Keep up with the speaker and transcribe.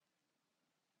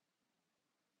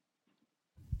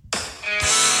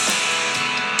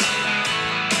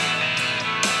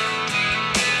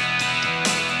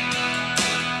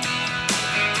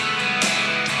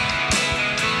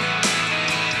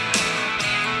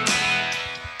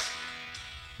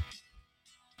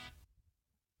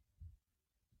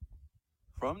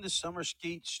from the Summer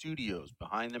Skate Studios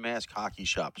behind the Mask Hockey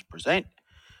Shops present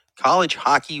College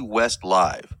Hockey West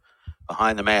Live.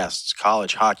 Behind the Masks,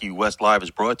 College Hockey West Live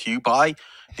is brought to you by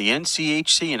the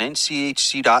NCHC and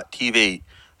NCHC.TV.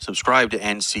 Subscribe to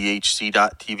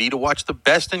NCHC.TV to watch the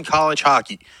best in college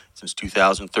hockey since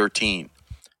 2013.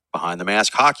 Behind the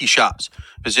Mask Hockey Shops.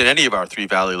 Visit any of our Three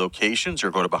Valley locations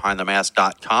or go to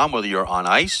BehindTheMask.com whether you're on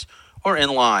ice or in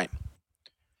line.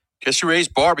 Jesse Ray's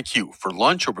Barbecue for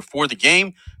lunch or before the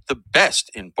game. The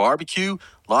best in barbecue,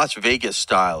 Las Vegas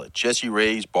style at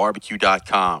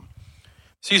JesseRaysBarbecue.com.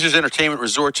 Caesars Entertainment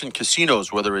Resorts and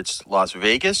Casinos, whether it's Las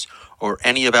Vegas or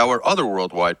any of our other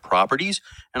worldwide properties,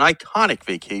 an iconic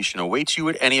vacation awaits you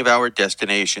at any of our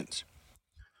destinations.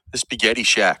 The Spaghetti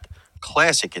Shack,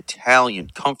 classic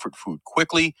Italian comfort food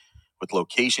quickly with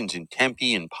locations in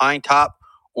Tempe and Pine Top.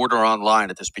 Order online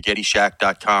at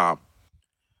thespaghettishack.com.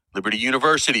 Liberty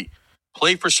University.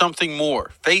 Play for something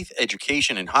more. Faith,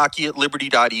 education, and hockey at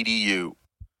liberty.edu.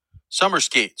 Summer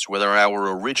Skates, whether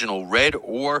our original red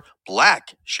or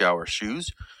black shower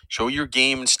shoes, show your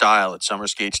game and style at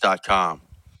summerskates.com.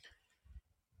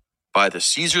 By the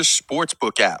Caesars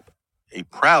Sportsbook app, a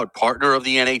proud partner of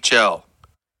the NHL.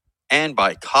 And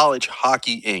by College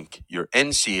Hockey Inc., your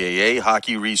NCAA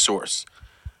hockey resource.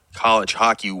 College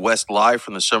Hockey West Live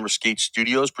from the Summer Skate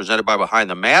Studios, presented by Behind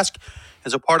the Mask,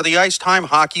 is a part of the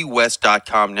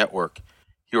IcetimeHockeyWest.com network.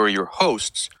 Here are your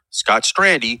hosts, Scott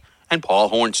Strandy and Paul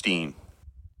Hornstein.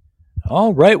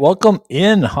 All right, welcome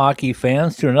in, hockey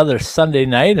fans, to another Sunday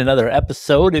night, another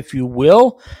episode, if you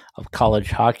will, of College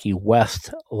Hockey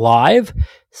West Live.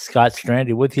 Scott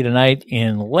Strandy with you tonight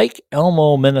in Lake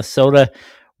Elmo, Minnesota,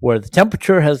 where the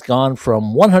temperature has gone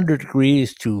from 100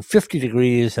 degrees to 50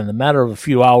 degrees in the matter of a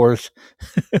few hours.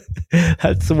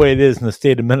 That's the way it is in the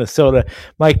state of Minnesota.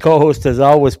 My co-host, as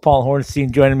always, Paul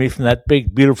Hornstein, joining me from that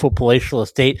big, beautiful palatial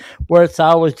estate where it's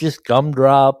always just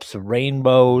gumdrops,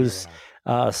 rainbows,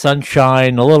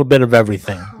 sunshine, a little bit of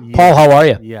everything. Yeah. Paul, how are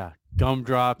you? Yeah,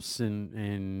 gumdrops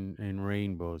and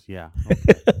rainbows. Yeah.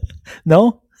 Okay.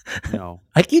 No? No.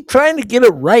 I keep trying to get it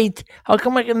right. How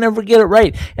come I can never get it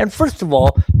right? And first of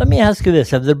all, let me ask you this.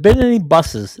 Have there been any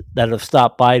buses that have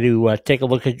stopped by to take a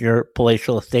look at your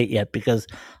palatial estate yet? Because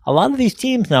a lot of these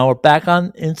teams now are back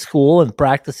in school and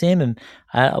practicing, and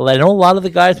I know a lot of the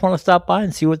guys want to stop by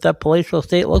and see what that palatial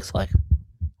estate looks like.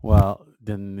 Well,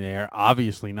 then they're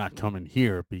obviously not coming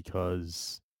here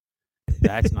because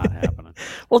that's not happening.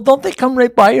 Well, don't they come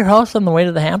right by your house on the way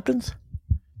to the Hamptons?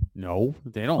 No,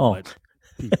 they don't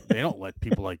they don't let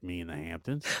people like me in the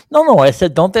Hamptons. No, I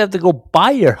said, don't they have to go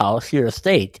by your house, your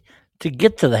estate, to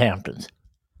get to the Hamptons?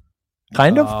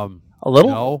 Kind of? A little?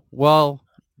 No. Well,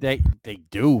 they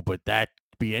do, but that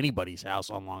could be anybody's house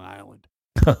on Long Island.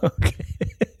 Okay.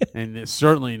 And there's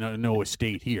certainly no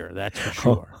estate here, that's for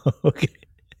sure. Okay.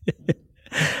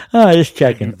 Just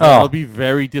checking. I'll be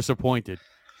very disappointed.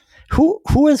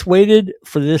 Who has waited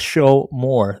for this show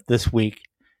more this week?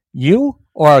 You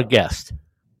or our guest?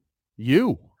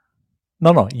 You.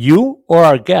 No, you or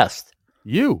our guest?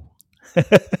 You.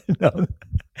 No.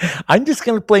 I'm just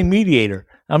going to play mediator.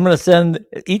 I'm going to send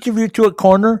each of you to a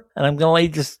corner, and I'm going to let you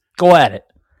just go at it.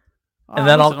 And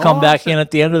then I'll come back in at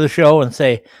the end of the show and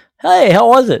say, hey, how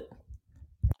was it?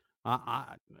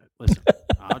 Listen,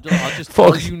 I'll just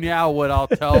tell you now what I'll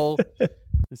tell.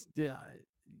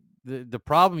 The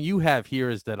problem you have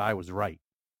here is that I was right.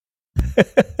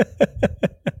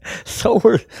 So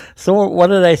what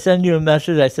did I send you a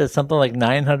message? I said something like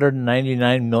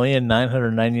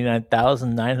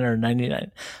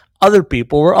 999,999,999 other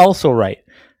people were also right.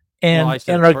 And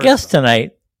our guest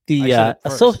tonight, the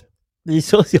associate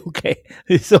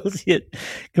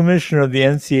commissioner of the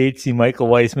NCHC, Michael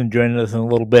Weissman, joining us in a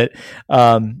little bit.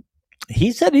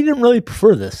 He said he didn't really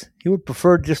prefer this. He would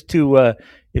prefer just to,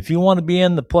 if you want to be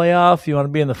in the playoff, you want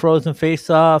to be in the Frozen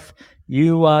Face-Off,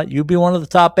 you be one of the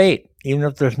top 8, even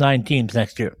if there's 9 teams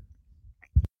next year.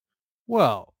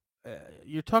 Well,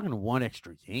 you're talking one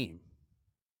extra game.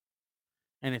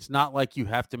 And it's not like you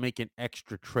have to make an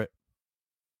extra trip.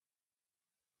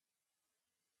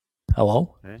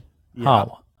 Hello? Okay. Yeah.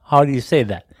 How do you say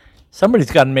that?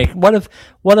 Somebody's got to make. What if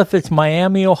it's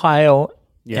Miami, Ohio,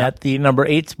 at the number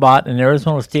 8 spot, and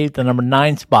Arizona State the number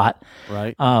 9 spot?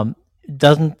 Right.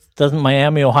 Doesn't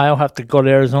Miami, Ohio have to go to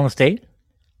Arizona State?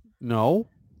 No,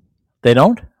 they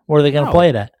don't. Where are they going to play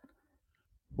it at?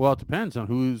 Well, it depends on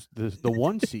who's the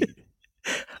 1 seed.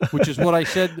 Which is what I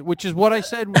said is one of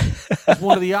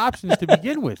the options to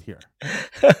begin with here.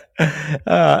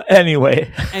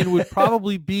 Anyway. And would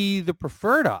probably be the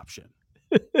preferred option.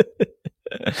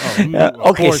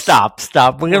 Okay, stop.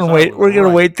 We're gonna wait. We're gonna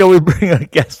wait till we bring a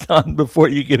guest on before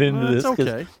you get into this.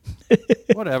 Okay.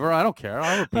 Whatever. I don't care.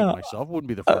 I'll repeat myself. It wouldn't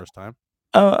be the first time.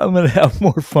 I'm gonna have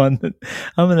more fun.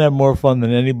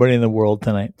 Than anybody in the world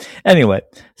tonight. Anyway,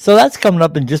 so that's coming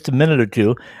up in just a minute or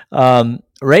two.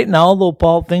 Right now, though,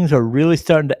 Paul, things are really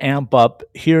starting to amp up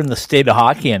here in the state of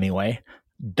hockey. Anyway,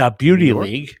 the Beauty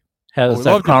League has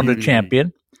crowned a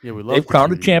champion. Yeah, we love. They've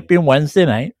crowned a champion Wednesday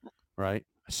night. Right.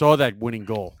 I saw that winning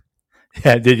goal.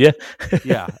 Yeah, did you?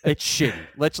 Yeah, it's shitty.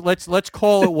 Let's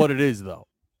call it what it is, though.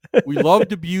 We love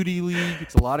the Beauty League.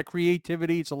 It's a lot of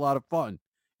creativity. It's a lot of fun.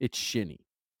 It's shinny.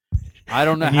 I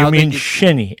don't know and how you mean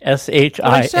shinny,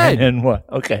 SHINN. What?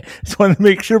 Okay, just wanted to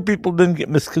make sure people didn't get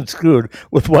misconstrued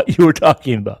with what you were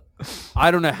talking about. I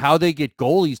don't know how they get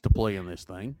goalies to play in this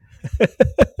thing.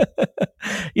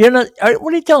 What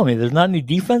are you telling me? There's not any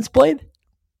defense played?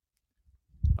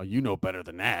 Oh, you know better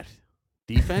than that.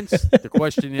 Defense? The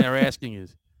question they're asking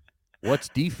is, what's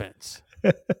defense?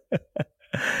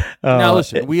 Now,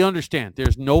 listen, we understand.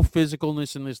 There's no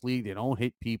physicalness in this league. They don't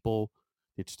hit people.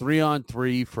 It's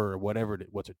 3-on-3 for whatever.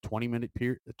 What's a 20-minute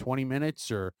period? 20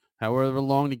 minutes or however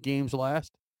long the games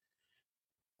last.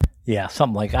 Yeah,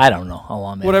 something like I don't know how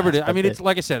long. Whatever it is. I mean, it's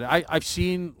like I said. I've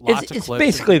seen lots of clips. It's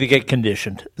basically to get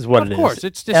conditioned, is what it is. Of course,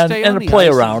 it's to stay and on to the play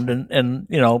ice around and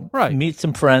meet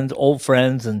some friends, old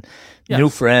friends, and new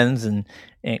friends, and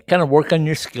kind of work on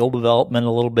your skill development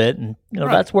a little bit. And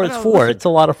that's what it's for. Listen, it's a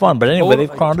lot of fun. But anyway, they've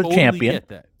crowned a champion. Get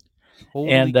that.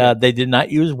 They did not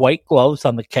use white gloves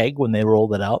on the keg when they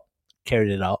rolled it out,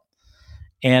 carried it out.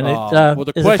 And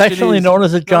it is affectionately known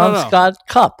as a John Scott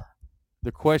Cup.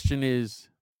 The question is,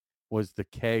 was the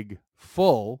keg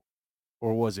full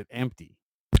or was it empty?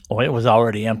 Oh, it was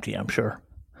already empty, I'm sure.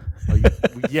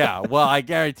 Yeah, well, I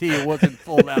guarantee it wasn't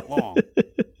full that long.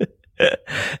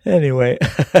 Anyway,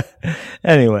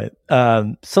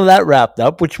 so that wrapped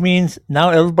up, which means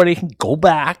now everybody can go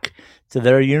back to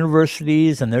their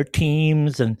universities and their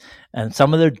teams and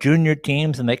some of their junior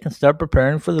teams, and they can start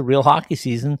preparing for the real hockey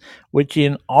season, which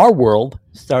in our world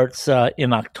starts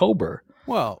in October.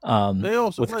 Well, they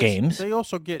also with games. They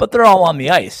also get, but they're all on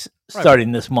the ice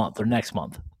starting this month or next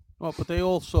month. Well, but they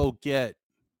also get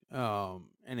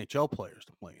NHL players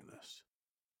to play in this.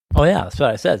 Oh yeah, that's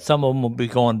what I said. Some of them will be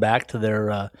going back to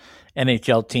their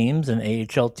NHL teams and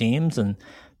AHL teams and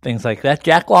things like that.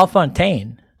 Jack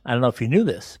LaFontaine, I don't know if you knew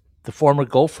this, the former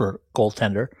Gopher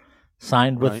goaltender,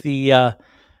 signed with the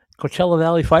Coachella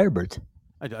Valley Firebirds.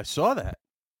 I saw that.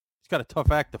 He's got a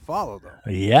tough act to follow, though.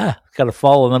 Yeah, he's got to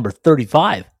follow number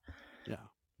 35. Yeah,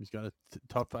 he's got a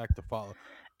tough act to follow.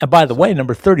 And by the way,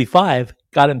 number 35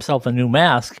 got himself a new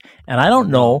mask, and I don't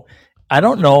know.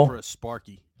 For a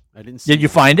Sparky, I didn't see. Did you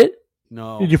find it?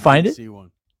 No. Did you find it? See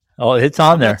one. Oh, it's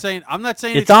on there. I'm not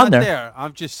saying it's on there.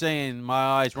 I'm just saying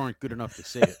my eyes weren't good enough to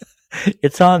see it.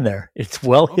 It's on there. It's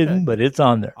well hidden, but it's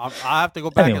on there. I have to go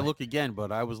back and look again,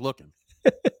 but I was looking.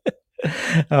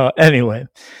 Anyway,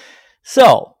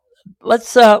 so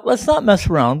let's not mess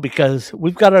around because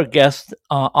we've got our guest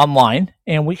online,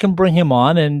 and we can bring him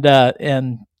on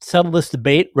and settle this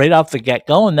debate right off the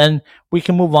get-go, and then we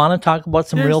can move on and talk about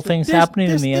some real things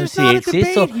happening in the NCHC. Not a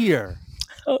debate here.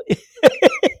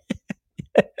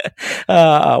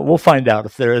 We'll find out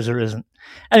if there is or isn't.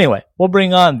 Anyway, we'll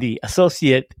bring on the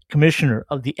Associate Commissioner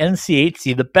of the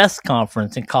NCHC, the best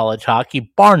conference in college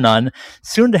hockey, bar none,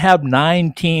 soon to have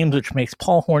 9 teams, which makes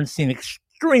Paul Hornstein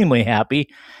extremely happy.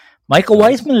 Michael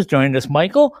Weissman has joined us.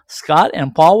 Michael, Scott,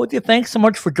 and Paul with you. Thanks so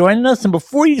much for joining us. And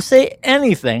before you say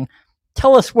anything,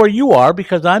 tell us where you are,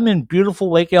 because I'm in beautiful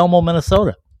Lake Elmo,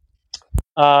 Minnesota.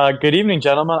 Good evening,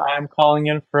 gentlemen. I'm calling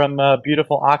in from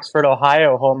beautiful Oxford,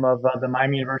 Ohio, home of the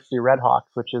Miami University Redhawks,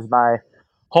 which is my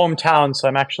hometown. So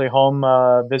I'm actually home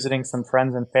visiting some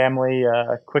friends and family.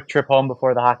 A quick trip home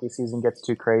before the hockey season gets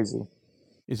too crazy.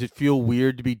 Does it feel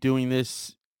weird to be doing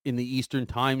this in the Eastern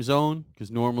time zone?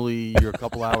 Because normally you're a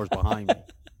couple hours behind me.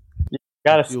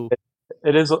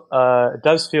 It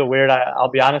does feel weird.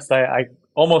 I'll be honest. I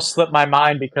almost slipped my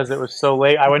mind because it was so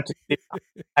late. I went to see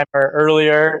the timer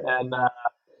earlier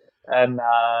and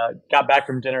got back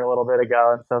from dinner a little bit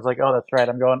ago, and so I was like, "Oh, that's right.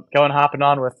 I'm going hopping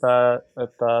on with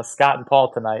Scott and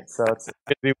Paul tonight." So it's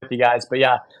good to be with you guys. But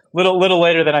yeah, little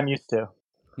later than I'm used to.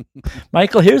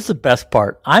 Michael, here's the best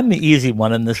part. I'm the easy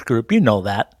one in this group. You know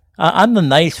that. I'm the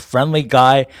nice, friendly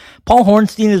guy. Paul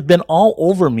Hornstein has been all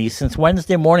over me since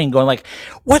Wednesday morning going like,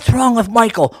 what's wrong with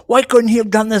Michael? Why couldn't he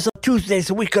have done this on Tuesday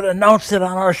so we could announce it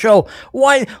on our show?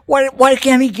 Why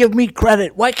can't he give me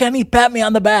credit? Why can't he pat me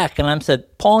on the back? And I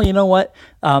said, Paul, you know what?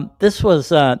 This was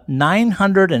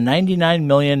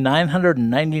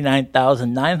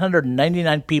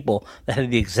 999,999,999 people that had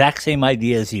the exact same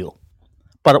idea as you.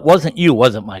 But it wasn't you,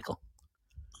 was it, Michael?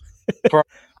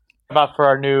 about for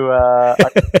our new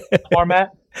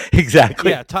format.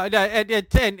 Exactly. Yeah,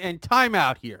 and time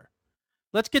out here.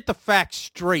 Let's get the facts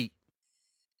straight.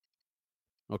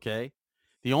 Okay?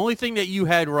 The only thing that you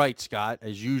had right, Scott,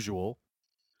 as usual,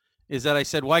 is that I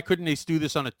said, why couldn't they do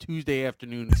this on a Tuesday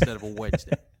afternoon instead of a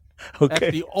Wednesday? Okay.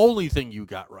 That's the only thing you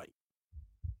got right.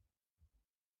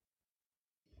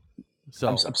 So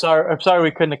I'm sorry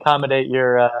we couldn't accommodate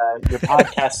your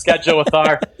podcast schedule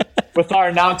with our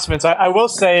announcements. I will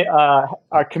say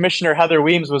our commissioner Heather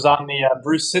Weems was on the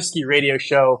Bruce Siskey radio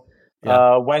show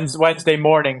Wednesday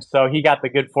morning, so he got the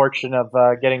good fortune of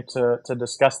getting to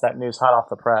discuss that news hot off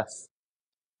the press.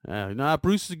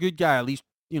 Bruce is a good guy, at least,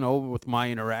 with my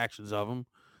interactions of him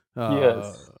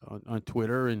on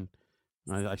Twitter, and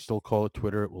I still call it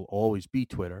Twitter. It will always be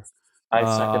Twitter.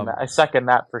 I second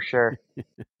that for sure.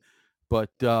 But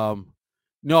no,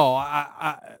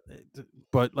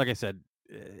 but like I said,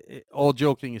 all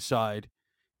joking aside,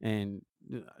 and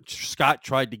Scott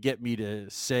tried to get me to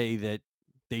say that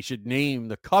they should name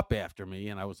the cup after me,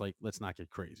 and I was like, let's not get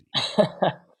crazy.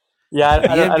 Yeah,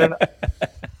 I don't know.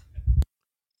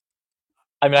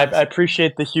 I mean, I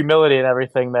appreciate the humility and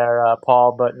everything there,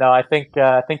 Paul. But no, I think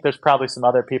there's probably some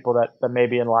other people that may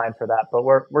be in line for that. But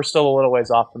we're still a little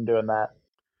ways off from doing that.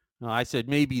 No, I said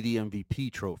maybe the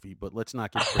MVP trophy, but let's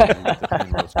not get crazy with the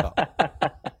Penrose Cup.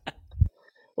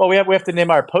 Well, we have to name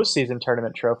our postseason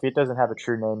tournament trophy. It doesn't have a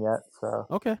true name yet, so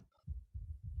okay.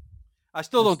 I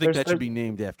still don't think that should be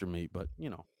named after me, but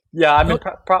Yeah, I mean,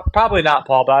 probably not,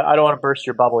 Paul. But I don't want to burst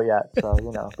your bubble yet,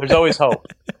 so there's always hope.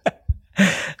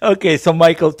 Okay, so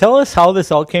Michael, tell us how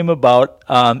this all came about,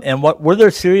 and what were there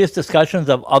serious discussions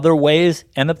of other ways,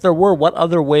 and if there were, what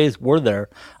other ways were there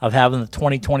of having the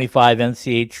 2025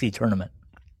 NCHC tournament?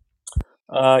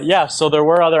 Yeah, so there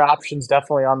were other options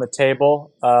definitely on the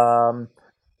table. I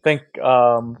think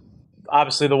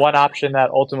obviously the one option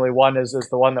that ultimately won is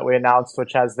the one that we announced,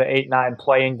 which has the 8-9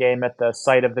 play-in game at the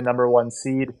site of the number 1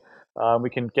 seed. We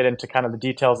can get into kind of the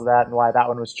details of that and why that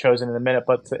one was chosen in a minute.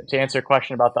 But to answer your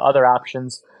question about the other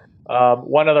options,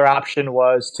 one other option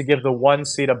was to give the 1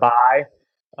 seed a bye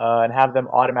and have them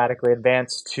automatically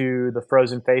advance to the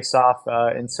Frozen Face-Off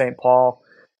in St. Paul.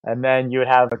 And then you would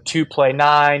have a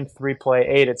 2-play-9,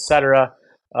 3-play-8, etc.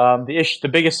 The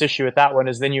biggest issue with that one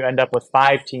is then you end up with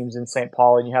 5 teams in St.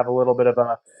 Paul, and you have a little bit of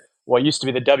what used to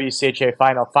be the WCHA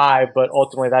Final 5, but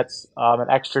ultimately that's an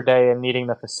extra day in needing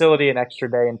the facility, an extra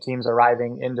day in teams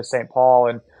arriving into St. Paul,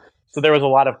 and so there was a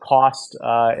lot of cost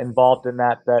involved in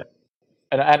that.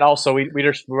 And also we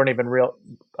weren't even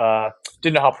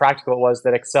didn't know how practical it was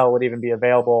that Excel would even be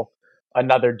available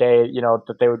another day,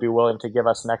 that they would be willing to give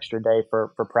us an extra day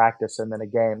for practice and then a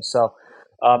game. So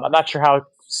I'm not sure how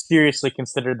seriously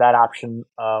considered that option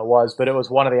was, but it was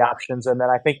one of the options. And then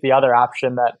I think the other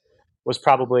option that was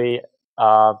probably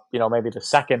maybe the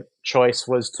second choice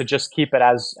was to just keep it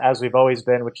as we've always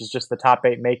been, which is just the top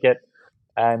 8 make it,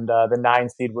 and the 9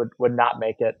 seed would not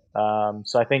make it.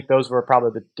 So I think those were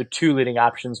probably the 2 leading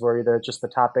options, were either just the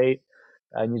top 8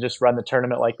 and you just run the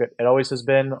tournament like it always has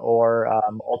been, or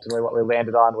ultimately what we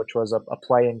landed on, which was a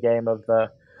play-in game of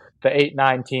the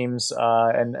 8-9 teams.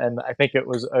 And I think it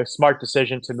was a smart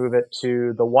decision to move it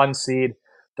to the 1 seed.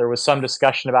 There was some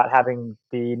discussion about having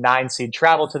the 9 seed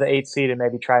travel to the 8 seed and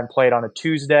maybe try and play it on a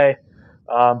Tuesday.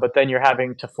 But then you're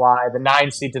having to fly the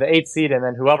 9 seed to the 8 seed, and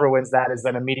then whoever wins that is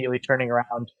then immediately turning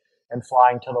around and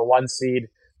flying to the 1 seed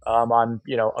on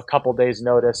a couple days'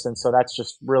 notice. And so that's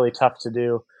just really tough to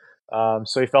do.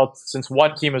 So he felt since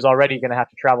one team was already going to have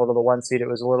to travel to the 1 seed, it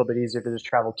was a little bit easier to just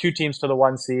travel 2 teams to the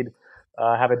 1 seed,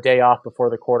 have a day off before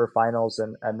the quarterfinals,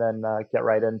 and then get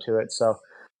right into it. So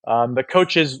the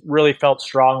coaches really felt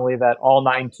strongly that all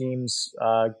 9 teams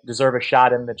deserve a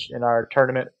shot in our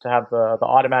tournament to have the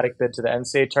automatic bid to the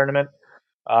NCAA tournament.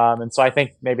 And so I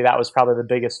think maybe that was probably the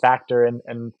biggest factor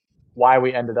in why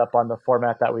we ended up on the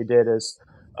format that we did is,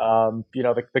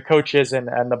 the coaches and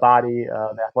the body,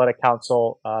 the athletic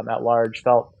council at large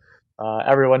felt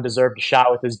everyone deserved a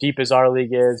shot with as deep as our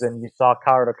league is. And you saw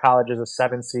Colorado College as a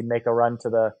 7 seed make a run to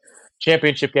the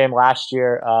championship game last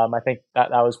year. I think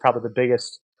that was probably the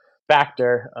biggest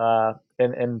factor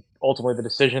in ultimately the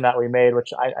decision that we made, which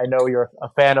I know you're a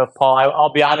fan of, Paul.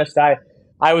 I'll be honest,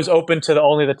 I was open to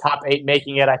only the top 8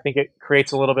 making it. I think it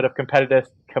creates a little bit of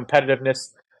competitiveness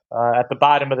at the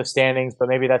bottom of the standings, but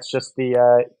maybe that's just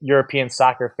the European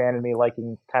soccer fan in me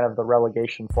liking kind of the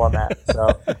relegation format.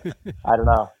 So I don't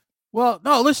know. Well,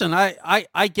 no, listen,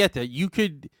 I get that. You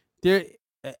could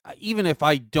even if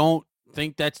I don't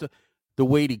think that's the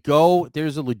way to go,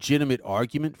 there's a legitimate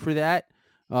argument for that.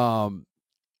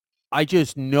 I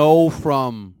just know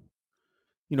from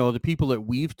the people that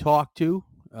we've talked to,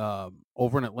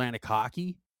 over in Atlantic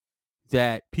hockey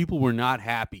that people were not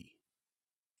happy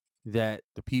that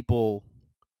the people,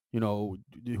 who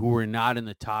were not in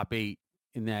the top 8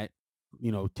 in that,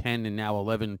 10 and now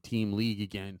 11 team league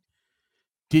again,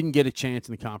 didn't get a chance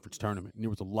in the conference tournament. And there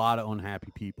was a lot of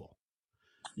unhappy people.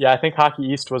 Yeah, I think Hockey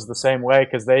East was the same way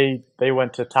because they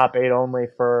went to top 8 only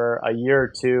for a year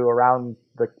or two around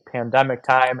the pandemic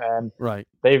time, and Right.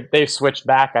 they've switched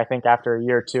back, I think, after a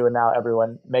year or two, and now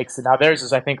everyone makes it. Now theirs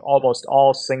is, I think, almost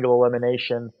all single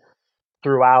elimination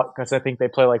throughout because I think they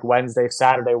play like Wednesday,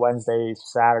 Saturday,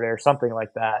 or something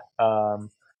like that.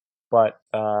 But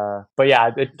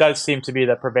yeah, it does seem to be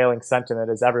the prevailing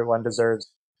sentiment is everyone deserves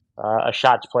a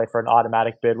shot to play for an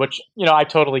automatic bid, which I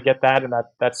totally get that, and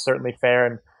that's certainly fair.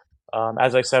 And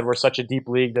as I said, we're such a deep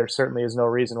league. There certainly is no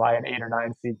reason why an 8 or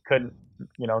 9 seed couldn't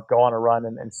go on a run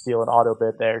and steal an auto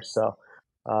bid there. So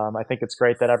I think it's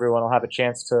great that everyone will have a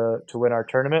chance to win our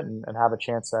tournament and have a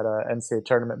chance at a NCAA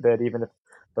tournament bid, even if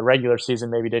the regular season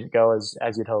maybe didn't go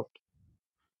as you'd hoped.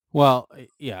 Well,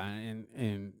 yeah, and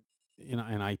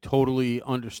and I totally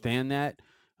understand that.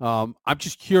 I'm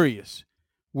just curious,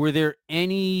 were there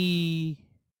any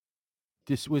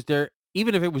was there,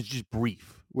 even if it was just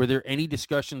brief, were there any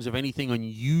discussions of anything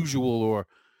unusual or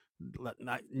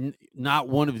not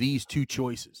one of these two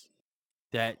choices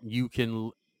that you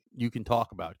can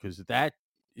talk about? Because that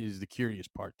is the curious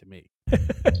part to me.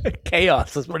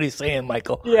 Chaos is what he's saying,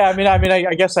 Michael. Yeah,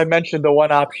 I guess I mentioned the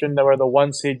one option where the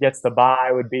 1 seed gets the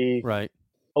bye would be right.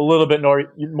 a little bit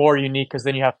more unique because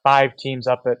then you have 5 teams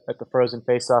up at the Frozen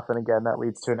Face-Off, and again that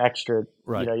leads to an extra.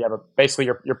 Right. You have basically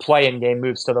your play-in game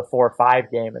moves to the 4-5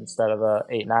 game instead of the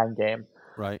 8-9 game.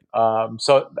 Right.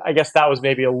 So I guess that was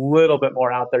maybe a little bit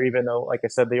more out there, even though, like I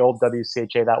said, the old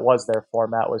WCHA, that was their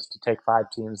format, was to take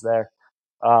 5 teams there.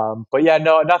 But yeah,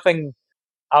 no, nothing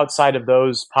outside of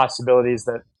those possibilities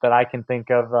that I can think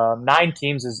of. 9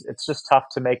 teams it's just tough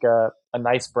to make a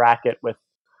nice bracket with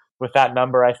that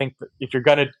number. I think if you're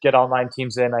going to get all 9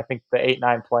 teams in, I think the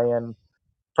 8-9 play-in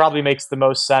probably makes the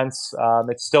most sense.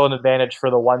 It's still an advantage for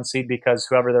the 1 seed because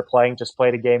whoever they're playing just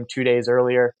played a game 2 days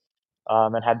earlier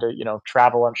and had to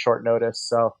travel on short notice.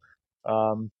 So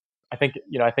I think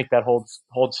that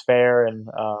holds fair and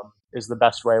is the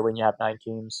best way when you have 9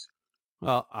 teams.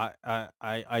 Well,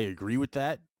 I agree with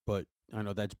that, but I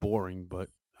know that's boring, but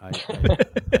I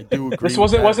do agree. This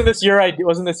wasn't this your idea?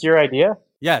 Wasn't this your idea?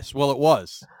 Yes, well, it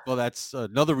was. Well, that's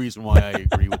another reason why I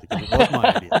agree with it, because it was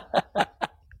my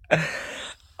idea.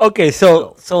 Okay,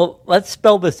 so let's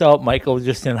spell this out, Michael,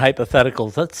 just in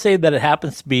hypotheticals. Let's say that it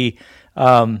happens to be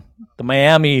the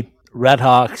Miami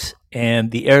Redhawks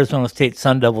and the Arizona State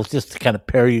Sun Devils, just to kind of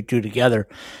pair you two together.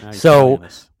 So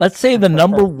let's say the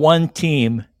number 1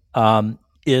 team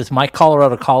is my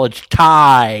Colorado College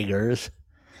Tigers,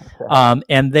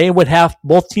 and they would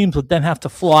both teams would then have to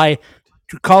fly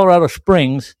to Colorado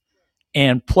Springs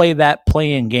and play that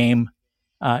play-in game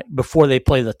before they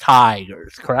play the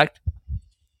Tigers, correct?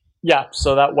 Yeah,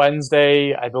 so that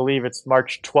Wednesday, I believe it's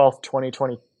March 12th,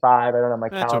 2025. I don't have my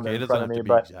calendar in front of me,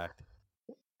 but exact.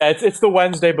 It's the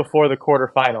Wednesday before the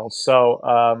quarterfinals. So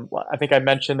I think I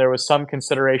mentioned there was some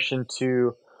consideration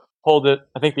to hold it.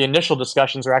 I think the initial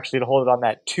discussions are actually to hold it on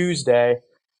that Tuesday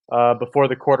before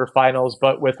the quarterfinals.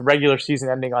 But with regular season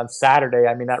ending on Saturday,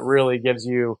 that really gives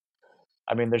you.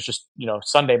 There's just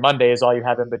Sunday, Monday is all you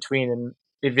have in between, and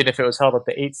even if it was held at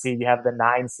the 8 seed, you have the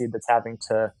 9 seed that's having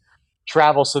to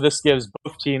travel. So this gives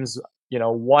both teams,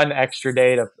 one extra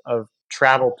day of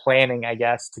travel planning, I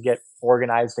guess, to get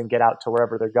organized and get out to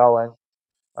wherever they're going.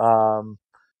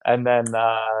 And then,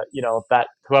 that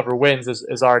whoever wins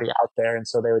is already out there. And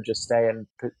so they would just stay and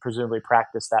presumably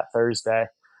practice that Thursday.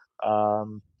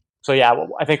 So yeah,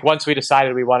 I think once we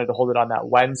decided we wanted to hold it on that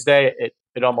Wednesday,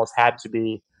 it almost had to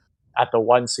be at the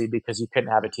 1 seed because you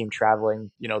couldn't have a team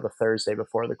traveling, the Thursday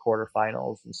before the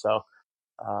quarterfinals. And so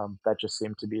that just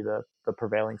seemed to be the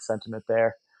prevailing sentiment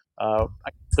there.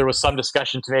 There was some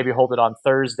discussion to maybe hold it on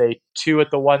Thursday, 2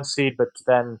 at the 1 seed, but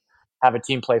then have a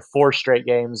team play 4 straight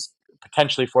games,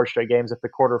 potentially 4 straight games if the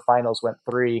quarterfinals went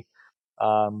 3.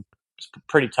 It's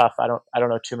pretty tough. I don't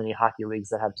know too many hockey leagues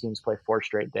that have teams play 4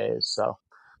 straight days. So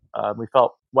we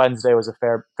felt Wednesday was a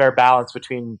fair balance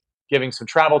between giving some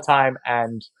travel time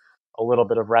and a little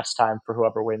bit of rest time for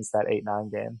whoever wins that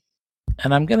 8-9 game.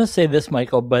 And I'm going to say this,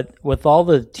 Michael, but with all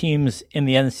the teams in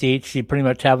the NCHC pretty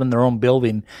much having their own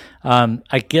building,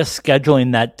 I guess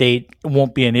scheduling that date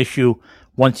won't be an issue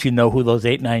once you know who those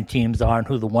 8-9 teams are and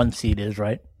who the 1 seed is,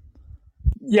 right?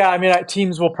 Yeah,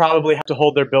 teams will probably have to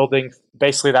hold their building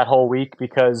basically that whole week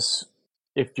because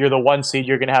if you're the 1 seed,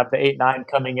 you're going to have the 8-9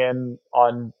 coming in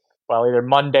on, either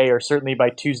Monday or certainly by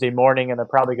Tuesday morning, and they're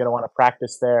probably going to want to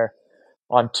practice there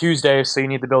on Tuesday, so you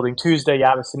need the building Tuesday. You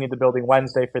obviously need the building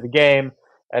Wednesday for the game,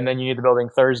 and then you need the building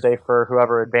Thursday for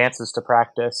whoever advances to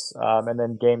practice, and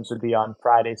then games would be on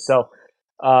Friday. So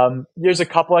there's a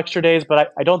couple extra days,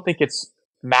 but I don't think it's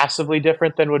massively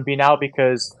different than would be now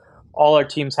because all our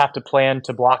teams have to plan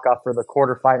to block off for the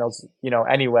quarterfinals,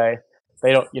 anyway.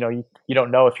 They don't, you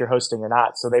don't know if you're hosting or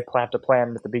not, so they have to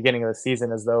plan at the beginning of the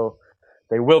season as though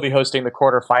they will be hosting the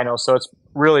quarterfinals. So it's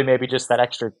really maybe just that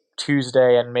extra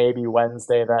Tuesday and maybe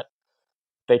Wednesday that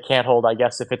they can't hold. I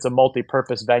guess if it's a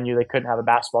multi-purpose venue, they couldn't have a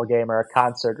basketball game or a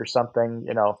concert or something,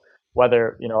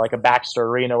 whether, like a Baxter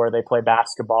Arena where they play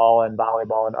basketball and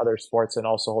volleyball and other sports and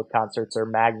also hold concerts, or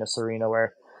Magnus Arena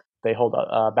where they hold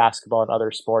basketball and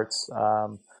other sports.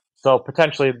 So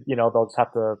potentially, they'll just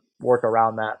have to work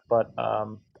around that. But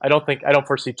I don't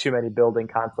foresee too many building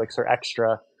conflicts or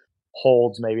extra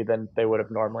holds maybe than they would have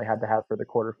normally had to have for the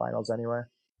quarterfinals anyway.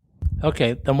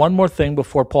 Okay, then one more thing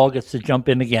before Paul gets to jump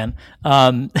in again.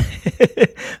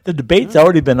 The debate's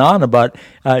already been on about,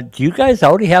 do you guys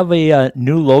already have a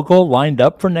new logo lined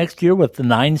up for next year with the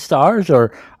 9 stars,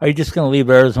 or are you just going to leave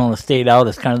Arizona State out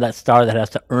as kind of that star that has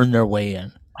to earn their way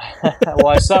in? Well,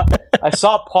 I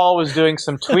saw Paul was doing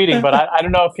some tweeting, but I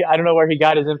don't know I don't know where he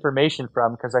got his information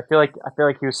from, because I feel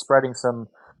like he was spreading some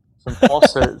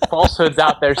falsehoods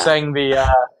out there saying the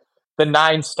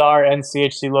 9-star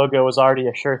NCHC logo was already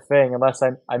a sure thing, unless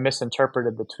I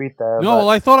misinterpreted the tweet there. No, well,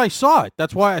 I thought I saw it.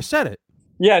 That's why I said it.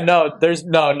 Yeah, no, there's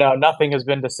nothing has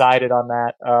been decided on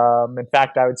that. In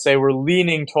fact, I would say we're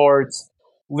leaning towards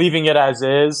leaving it as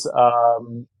is.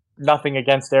 Nothing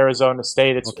against Arizona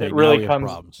State. It really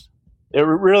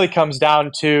comes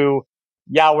down to,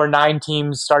 we're 9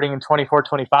 teams starting in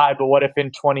 24-25, but what if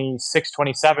in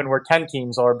 26-27 we're 10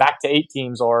 teams, or back to 8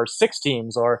 teams, or 6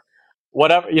 teams, or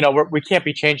whatever? We can't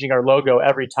be changing our logo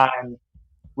every time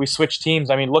we switch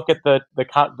teams. I mean, look at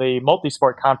the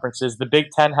multi-sport conferences. The Big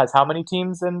Ten has how many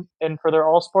teams in for their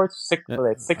all sports?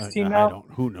 16 now.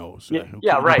 Who knows?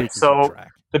 Yeah, right. So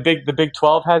the Big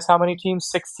 12 has how many teams?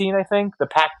 16, I think. The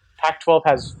Pac-12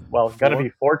 has going to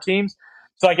be 4 teams.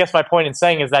 So I guess my point in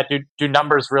saying is that do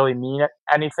numbers really mean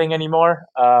anything anymore?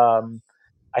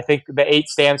 I think the 8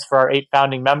 stands for our 8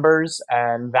 founding members,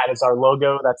 and that is our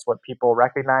logo. That's what people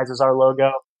recognize as our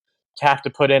logo. To have to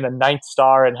put in a 9th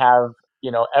star and have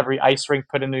every ice rink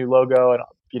put in a new logo, and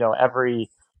every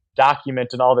document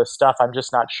and all this stuff, I'm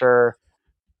just not sure.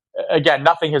 Again,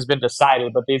 nothing has been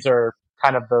decided, but these are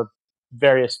kind of the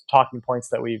various talking points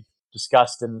that we've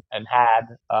discussed and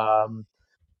had.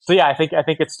 So yeah, I think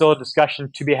it's still a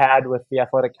discussion to be had with the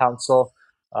athletic council.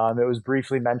 It was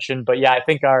briefly mentioned, but yeah, I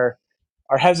think our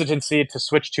hesitancy to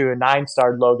switch to a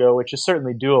 9-star logo, which is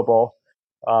certainly doable,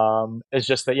 is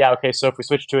just that, so if we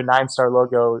switch to a 9-star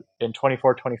logo in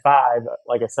 24-25,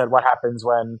 like I said, what happens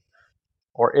when,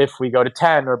 or if we go to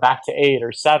 10 or back to 8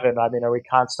 or 7? I mean, are we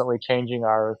constantly changing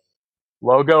our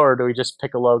logo, or do we just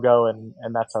pick a logo and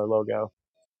that's our logo?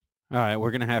 All right,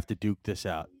 we're gonna have to duke this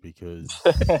out because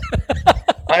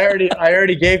I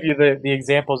already gave you the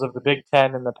examples of the Big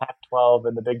Ten and the Pac-12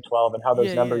 and the Big 12 and how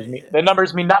those numbers mean. The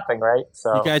numbers mean nothing, right?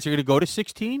 So you guys are gonna go to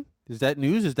 16? Is that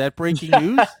news? Is that breaking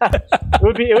news?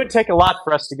 It would take a lot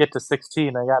for us to get to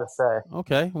 16, I gotta say.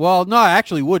 Okay. Well, no, I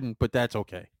actually wouldn't, but that's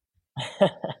okay.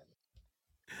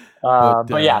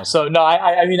 But yeah, so no,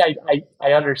 I mean,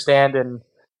 I understand, and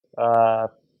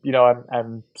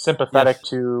I'm sympathetic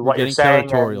to what you're saying.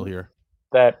 Territorial here.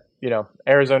 That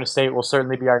Arizona State will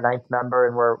certainly be our 9th member,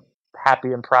 and we're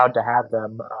happy and proud to have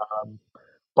them.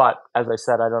 But as I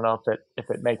said, I don't know if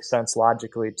it makes sense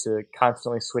logically to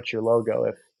constantly switch your logo.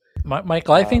 If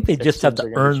Michael, I think they just have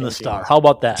to earn the star. How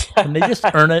about that? Can they just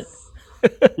earn it?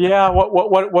 Yeah.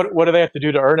 What do they have to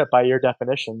do to earn it by your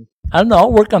definition? I don't know.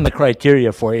 I'll work on the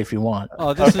criteria for you if you want.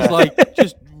 Oh, this is like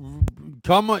just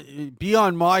be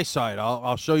on my side.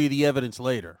 I'll show you the evidence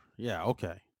later. Yeah.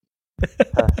 Okay.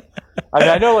 I mean,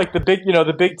 I know like the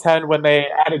Big Ten, when they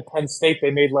added Penn State,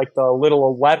 they made like the little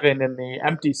 11 in the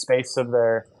empty space of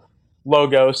their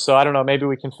logo. So I don't know, maybe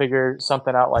we can figure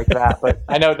something out like that. But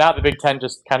I know now the Big Ten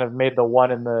just kind of made the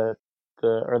 1 and the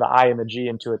I and the G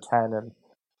into a 10, and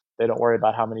they don't worry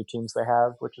about how many teams they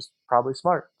have, which is probably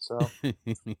smart. So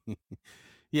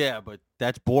yeah, but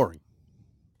that's boring.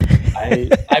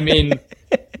 I mean,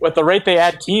 with the rate they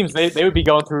add teams, they would be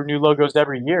going through new logos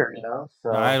every year,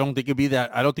 So I don't think it'd be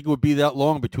that. I don't think it would be that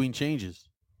long between changes.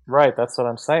 Right, that's what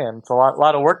I'm saying. It's a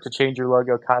lot of work to change your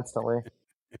logo constantly.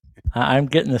 I'm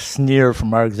getting a sneer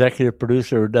from our executive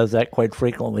producer who does that quite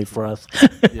frequently for us.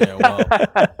 Yeah, well.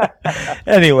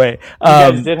 Anyway, you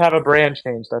guys did have a brand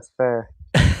change. That's fair.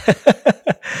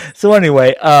 So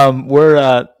anyway,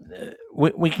 we're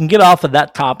we can get off of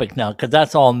that topic now because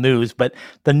that's all news. But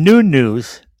the new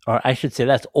news, or I should say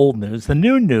that's old news. The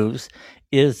new news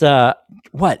is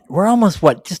what? We're almost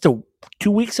just 2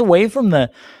 weeks away from the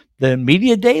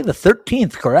media day, the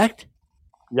 13th, correct?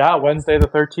 Yeah, Wednesday the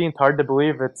 13th. Hard to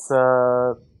believe it's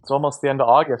almost the end of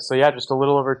August. So yeah, just a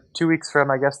little over 2 weeks from,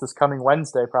 I guess, this coming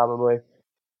Wednesday probably.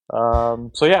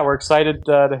 So yeah, we're excited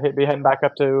to be heading back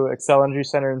up to Excel Energy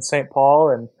Center in St. Paul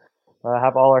and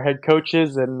have all our head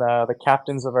coaches and the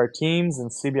captains of our teams, and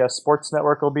CBS Sports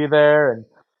Network will be there, and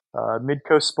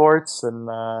Midco Sports, and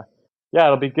yeah,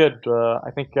 it'll be good. I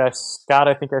think Scott,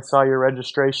 I think I saw your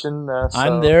registration.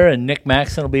 I'm there, and Nick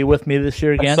Maxon will be with me this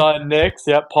year again. I saw Nick's.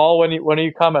 Yep. Paul, when are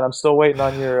you coming? I'm still waiting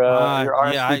on your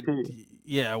RSVP.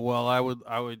 Yeah, well, I would.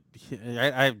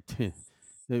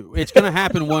 It's going to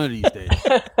happen one of these days.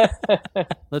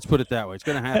 Let's put it that way. It's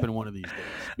going to happen one of these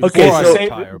days. Okay,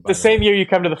 so the same year you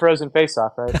come to the Frozen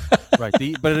Face-Off, right?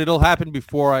 Right, but it'll happen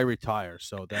before I retire.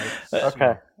 So that's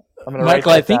okay.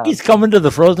 Michael, I think he's coming to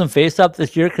the Frozen Face-Off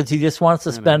this year because he just wants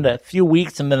to spend a few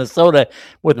weeks in Minnesota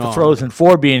with the Frozen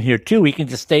Four being here too. He can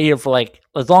just stay here for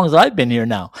as long as I've been here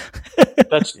now.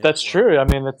 That's true. I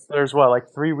mean, there's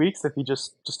 3 weeks if you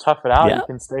just tough it out. Yeah. You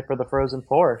can stay for the Frozen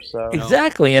Four. So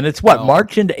exactly, and it's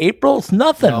March into April. It's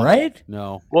nothing, right?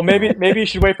 No. Well, maybe you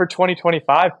should wait for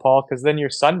 2025, Paul, because then your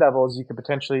Sun Devils, you could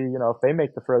potentially, if they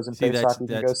make the Frozen Face-Off, you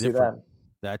can go see them.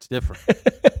 That's different.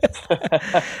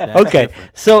 Okay,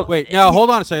 different. So wait, now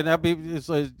hold on a second. I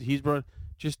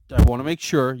want to make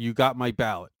sure you got my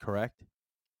ballot, correct?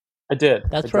 I did.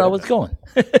 That's where I was going.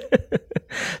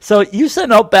 So you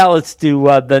sent out ballots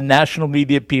to the national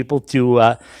media people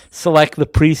to select the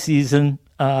preseason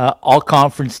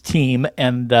all-conference team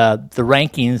and the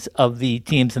rankings of the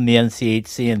teams in the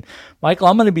NCHC. And Michael,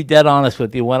 I'm going to be dead honest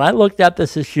with you. When I looked at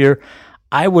this year,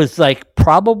 I was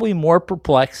probably more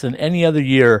perplexed than any other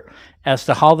year as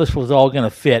to how this was all going to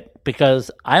fit,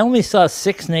 because I only saw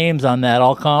 6 names on that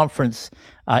all-conference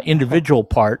individual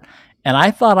part, and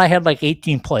I thought I had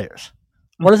 18 players.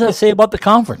 What does that say about the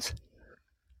conference?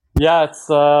 Yeah,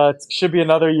 it should be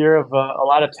another year of a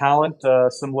lot of talent,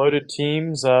 some loaded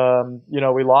teams.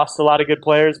 We lost a lot of good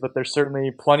players, but there's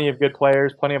certainly plenty of good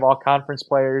players, plenty of all-conference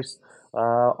players, a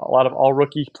lot of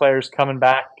all-rookie players coming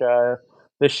back.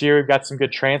 This year, we've got some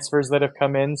good transfers that have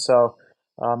come in, so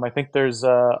I think there's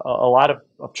a lot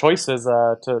of choices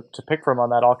to pick from on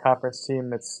that all-conference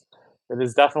team. It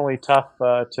is definitely tough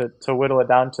to whittle it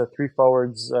down to 3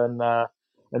 forwards and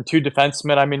 2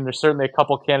 defensemen. I mean, there's certainly a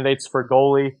couple candidates for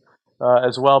goalie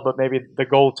as well, but maybe the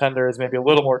goaltender is maybe a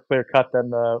little more clear-cut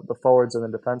than the forwards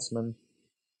and the defensemen.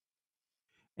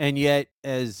 And yet,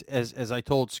 as I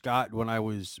told Scott when I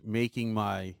was making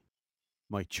my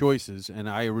choices, and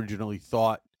I originally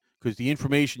thought, because the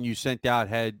information you sent out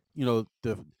had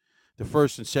the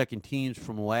first and second teams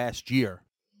from last year,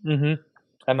 and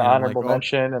the honorable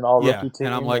mention and all rookie teams,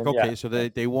 and I'm like, okay, so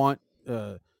they want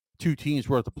 2 teams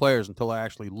worth of players until I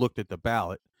actually looked at the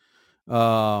ballot.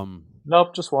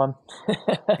 Nope, just 1.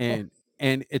 and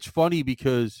it's funny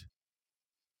because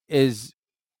as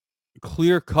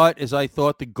clear cut as I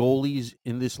thought the goalies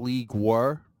in this league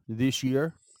were this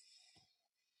year,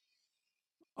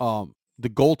 the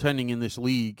goaltending in this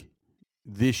league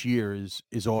this year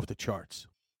is off the charts.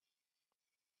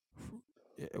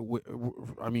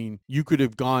 I mean, you could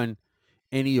have gone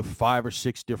any of 5 or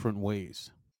 6 different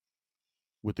ways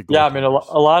with the goaltenders. Yeah, I mean, a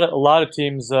lot of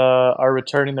teams are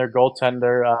returning their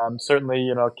goaltender.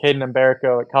 Certainly, Caden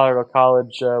Mbarico at Colorado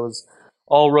College was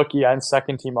all rookie and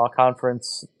second team all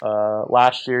conference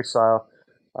last year. So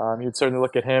you'd certainly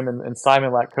look at him. And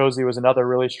Simon Latkozy was another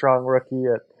really strong rookie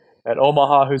at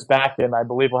Omaha, who's back, and I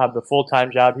believe will have the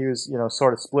full-time job. He was,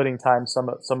 sort of splitting time some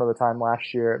of the time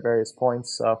last year at various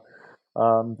points. So,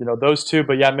 those 2.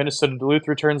 But yeah, Minnesota Duluth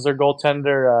returns their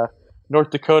goaltender.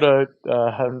 North Dakota,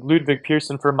 Ludwig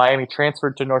Pearson from Miami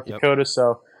transferred to North Dakota,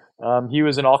 so he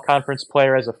was an all-conference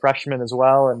player as a freshman as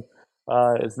well, and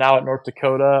is now at North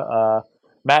Dakota.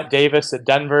 Matt Davis at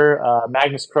Denver.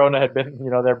 Magnus Krona had been,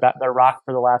 their rock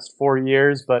for the last 4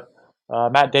 years, but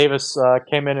Matt Davis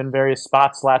came in various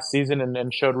spots last season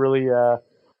and showed really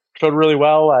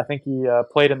well. I think he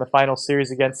played in the final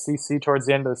series against CC towards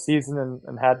the end of the season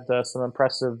and had some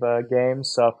impressive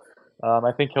games. So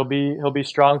I think he'll be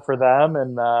strong for them.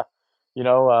 And I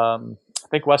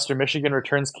think Western Michigan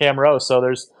returns Cam Rowe. So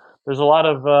there's a lot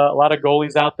of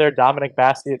goalies out there. Dominic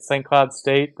Bassey at St. Cloud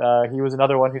State. He was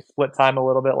another one who split time a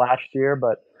little bit last year,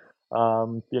 but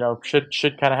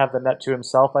should kind of have the net to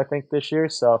himself, I think, this year.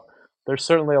 So there's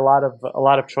certainly a lot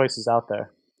of choices out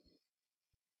there.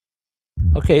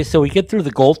 Okay, so we get through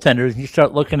the goaltenders, and you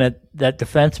start looking at that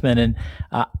defenseman, and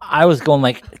I was going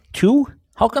like 2.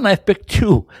 How can I pick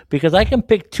 2? Because I can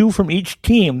pick 2 from each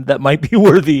team that might be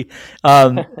worthy.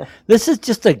 This is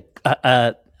just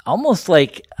a almost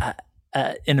like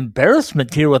an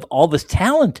embarrassment here with all this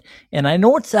talent, and I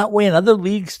know it's that way in other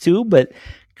leagues too. But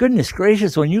goodness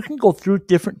gracious, when you can go through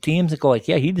different teams and go like,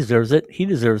 yeah, he deserves it, he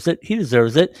deserves it, he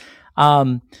deserves it.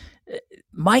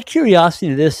 My curiosity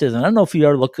to this is, and I don't know if you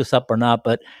ever looked this up or not,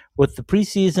 but with the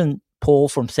preseason poll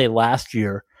from, say, last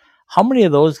year, how many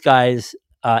of those guys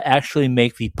actually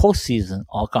make the postseason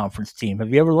all-conference team?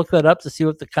 Have you ever looked that up to see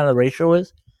what the kind of ratio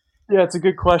is? Yeah, it's a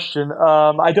good question.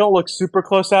 I don't look super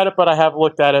close at it, but I have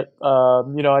looked at it.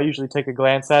 I usually take a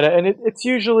glance at it, and it's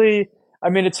usually,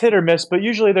 it's hit or miss, but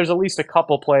usually there's at least a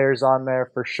couple players on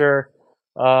there for sure.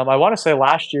 I want to say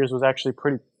last year's was actually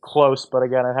pretty close, but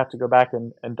again, I'd have to go back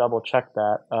and double check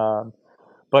that.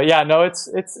 But yeah, no, it's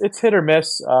hit or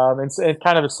miss. It's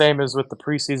kind of the same as with the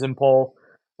preseason poll.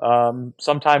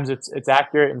 Sometimes it's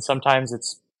accurate, and sometimes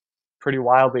it's pretty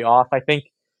wildly off. I think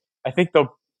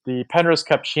the Penrose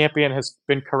Cup champion has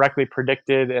been correctly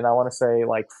predicted, and I want to say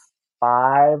like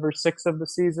 5 or 6 of the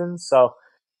seasons. So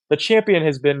the champion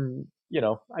has been,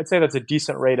 I'd say that's a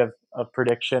decent rate of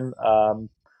prediction.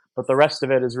 But the rest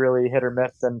of it is really hit or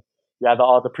miss. And yeah,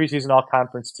 the preseason all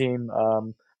conference team,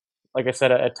 like I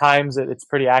said, at times it's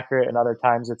pretty accurate, and other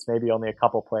times it's maybe only a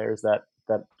couple players that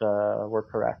were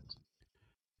correct.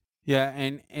 Yeah,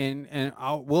 and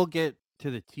we'll get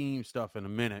to the team stuff in a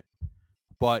minute,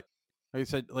 but like I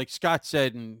said, like Scott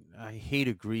said, and I hate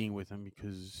agreeing with him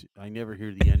because I never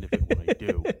hear the end of it when I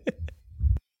do.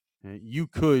 You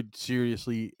could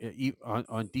seriously,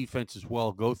 on defense as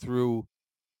well, go through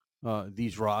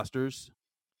these rosters,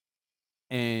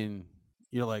 and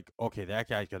you're like, okay, that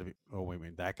guy's got to be. Oh wait a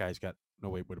minute, that guy's got. No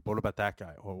wait, what about that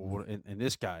guy? And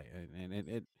this guy,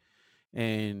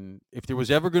 and if there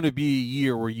was ever going to be a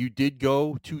year where you did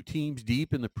go 2 teams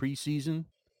deep in the preseason,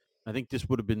 I think this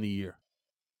would have been the year.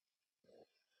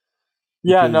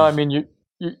 Yeah, no, you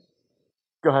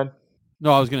go ahead.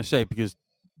 No, I was going to say, because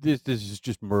this is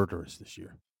just murderous this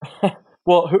year.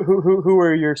 Well, who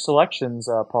were your selections,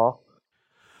 Paul?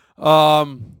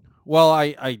 Well,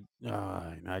 I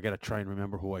got to try and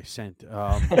remember who I sent.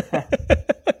 I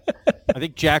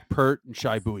think Jack Pert and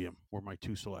Shai Buium were my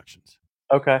 2 selections.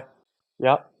 Okay.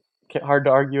 Yep. Hard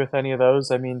to argue with any of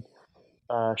those.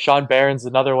 Sean Barron's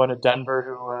another one at Denver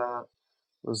who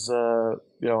was,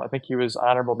 I think he was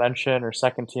honorable mention or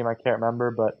second team. I can't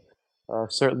remember, but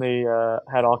certainly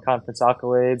had all conference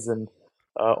accolades. And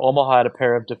Omaha had a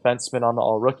pair of defensemen on the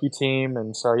all rookie team.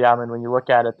 And so, yeah, when you look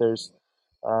at it, there's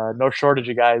no shortage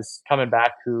of guys coming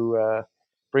back who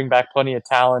bring back plenty of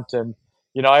talent. And,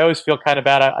 I always feel kind of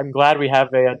bad. I'm glad we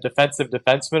have a defensive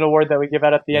defenseman award that we give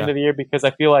out at the end of the year, because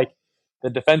I feel like the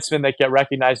defensemen that get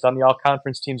recognized on the all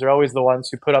conference teams are always the ones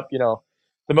who put up,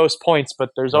 the most points,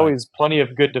 but there's always plenty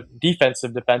of good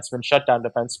defensive defensemen, shutdown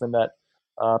defensemen that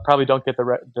probably don't get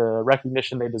the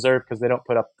recognition they deserve because they don't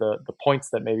put up the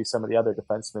points that maybe some of the other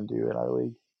defensemen do in our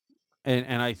league.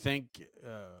 And I think,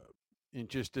 and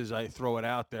just as I throw it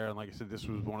out there, and like I said, this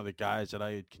was one of the guys that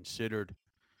I had considered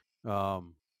for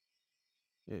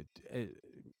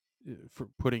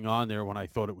putting on there when I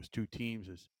thought it was 2 teams,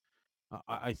 is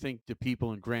I think the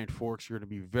people in Grand Forks are going to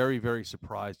be very, very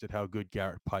surprised at how good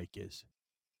Garrett Pike is.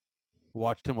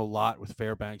 Watched him a lot with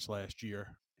Fairbanks last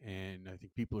year, and I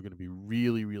think people are going to be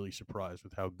really, really surprised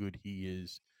with how good he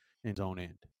is in his own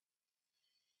end.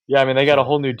 Yeah, they got a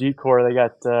whole new decor. They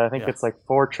got, I think it's like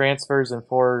 4 transfers and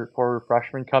 4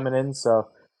 freshmen coming in. So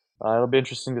it'll be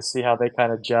interesting to see how they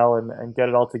kind of gel and get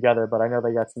it all together. But I know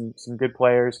they got some good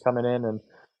players coming in, and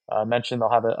mentioned they'll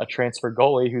have a transfer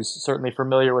goalie who's certainly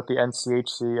familiar with the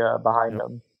NCHC behind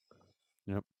them.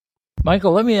 Yep.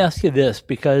 Michael, let me ask you this,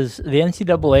 because the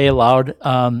NCAA allowed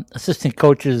assistant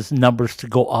coaches' numbers to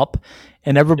go up,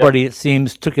 and everybody, it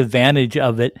seems, took advantage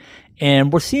of it.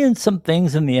 And we're seeing some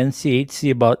things in the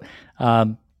NCHC about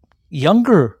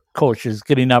younger coaches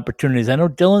getting opportunities. I know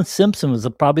Dylan Simpson was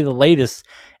probably the latest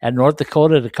at North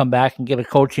Dakota to come back and get a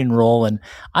coaching role. And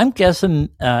I'm guessing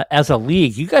as a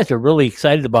league, you guys are really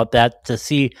excited about that, to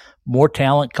see more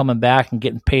talent coming back and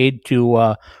getting paid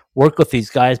to work with these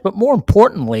guys. But more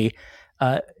importantly,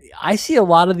 I see a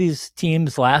lot of these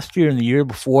teams last year and the year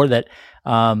before that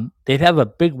they'd have a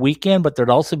big weekend, but there'd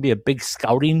also be a big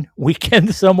scouting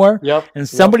weekend somewhere. Yep. And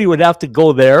somebody would have to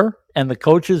go there, and the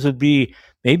coaches would be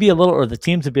maybe a little, or the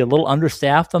teams would be a little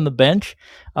understaffed on the bench.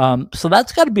 So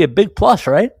that's got to be a big plus,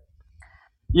 right?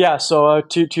 Yeah. So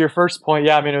to your first point,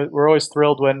 we're always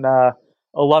thrilled when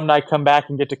alumni come back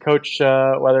and get to coach,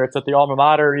 whether it's at the alma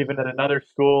mater or even at another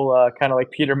school, kind of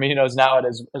like Peter Mino's now at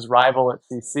his rival at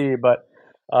CC. But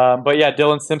yeah,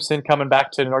 Dylan Simpson coming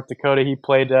back to North Dakota. He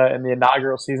played in the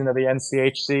inaugural season of the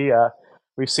NCHC.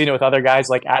 We've seen it with other guys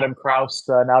like Adam Kraus,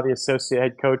 now the associate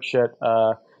head coach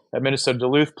at Minnesota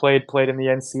Duluth, played in the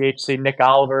NCHC. Nick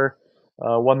Oliver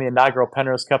won the inaugural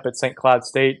Penrose Cup at St. Cloud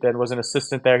State and was an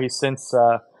assistant there. He's since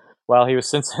he was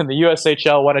since in the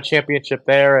USHL, won a championship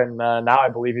there, and now I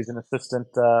believe he's an assistant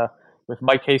with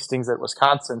Mike Hastings at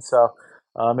Wisconsin. So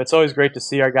it's always great to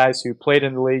see our guys who played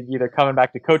in the league either coming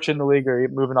back to coach in the league or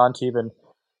moving on to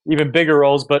even bigger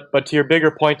roles. But to your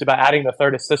bigger point about adding the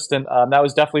third assistant, that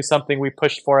was definitely something we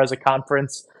pushed for as a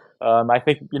conference. I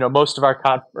think most of our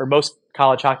most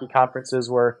college hockey conferences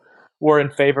were in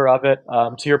favor of it.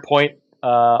 To your point,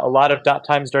 a lot of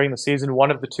times during the season, one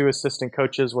of the two assistant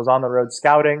coaches was on the road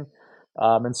scouting.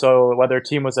 And so whether a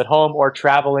team was at home or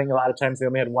traveling, a lot of times they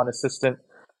only had one assistant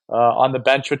on the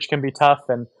bench, which can be tough.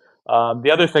 And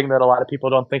the other thing that a lot of people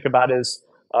don't think about is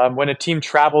when a team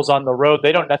travels on the road,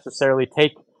 they don't necessarily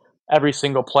take every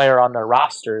single player on their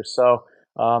roster. So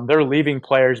they're leaving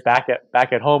players back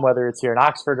at home, whether it's here in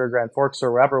Oxford or Grand Forks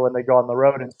or wherever, when they go on the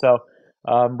road. And so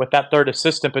with that third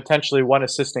assistant, potentially one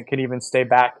assistant can even stay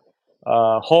back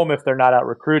home if they're not out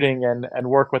recruiting and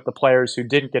work with the players who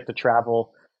didn't get to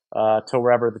travel to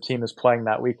wherever the team is playing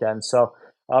that weekend. So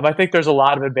I think there's a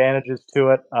lot of advantages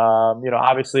to it.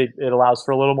 Obviously it allows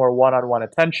for a little more one-on-one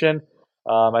attention.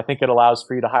 I think it allows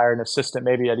for you to hire an assistant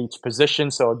maybe at each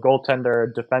position. So a goaltender,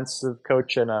 a defensive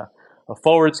coach, and a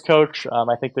forwards coach.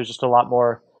 I think there's just a lot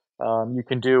more you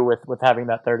can do with having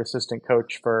that third assistant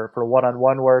coach for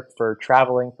one-on-one work, for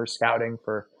traveling, for scouting,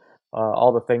 for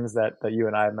all the things that you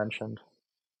and I have mentioned.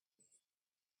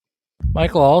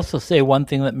 Michael, I'll also say one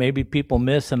thing that maybe people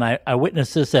miss, and I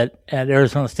witnessed this at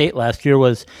Arizona State last year,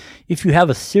 was if you have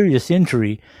a serious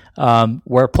injury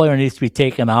where a player needs to be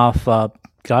taken off,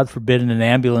 God forbid, in an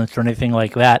ambulance or anything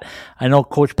like that. I know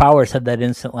Coach Powers had that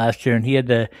incident last year, and he had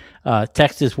to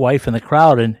text his wife in the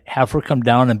crowd and have her come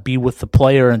down and be with the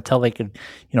player until they could,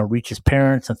 reach his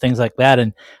parents and things like that.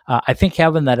 And I think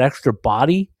having that extra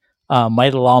body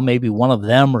might allow maybe one of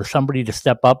them or somebody to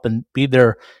step up and be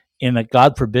there in a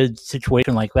God forbid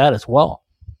situation like that as well.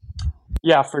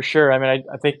 Yeah, for sure. I mean,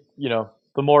 I think,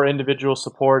 the more individual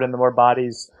support and the more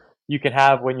bodies you can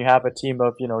have when you have a team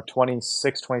of,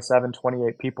 26, 27,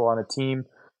 28 people on a team.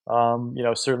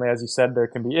 Certainly, as you said, there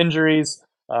can be injuries.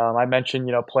 I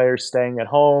mentioned, players staying at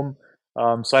home.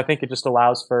 So I think it just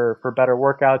allows for better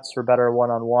workouts, for better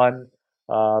one-on-one,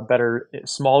 better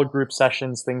small group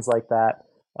sessions, things like that.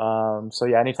 So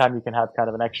yeah, anytime you can have kind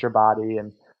of an extra body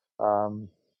and,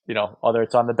 whether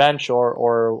it's on the bench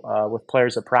or with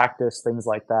players at practice, things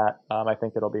like that, I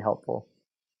think it'll be helpful.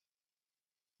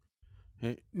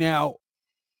 Now,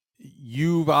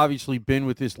 you've obviously been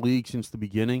with this league since the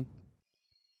beginning,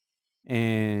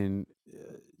 and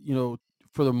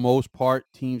for the most part,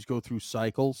 teams go through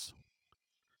cycles.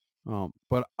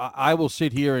 But I will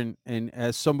sit here and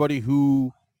as somebody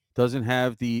who doesn't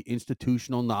have the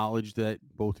institutional knowledge that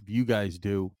both of you guys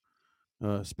do,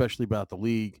 especially about the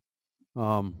league,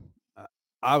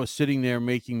 I was sitting there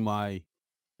making my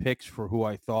picks for who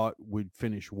I thought would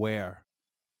finish where,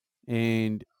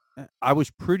 and I was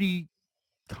pretty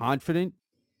confident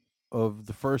of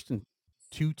the first and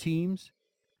two teams,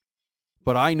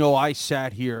 but I know I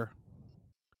sat here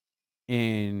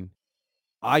and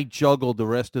I juggled the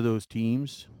rest of those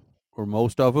teams, or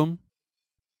most of them,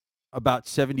 about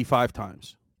 75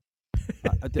 times.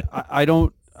 I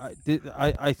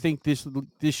think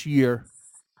this year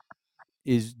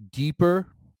is deeper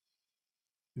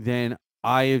than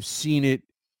I have seen it,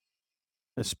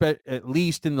 at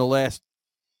least in the last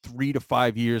 3 to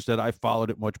 5 years that I followed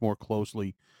it much more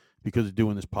closely because of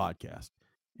doing this podcast.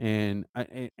 And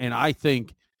I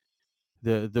think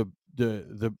the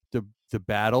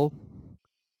battle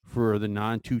for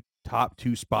the top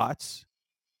two spots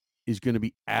is going to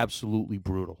be absolutely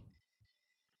brutal.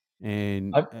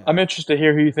 And I'm interested to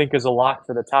hear who you think is a lock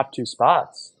for the top two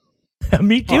spots.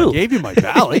 Me too. I gave you my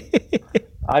ballot.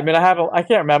 I mean, I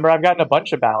can't remember. I've gotten a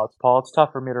bunch of ballots, Paul. It's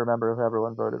tough for me to remember who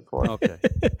everyone voted for. Okay.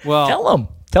 Well,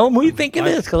 tell them who you think it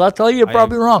is, because I'll tell you you're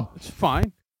probably wrong. It's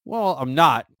fine. Well, I'm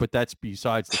not, but that's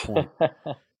besides the point.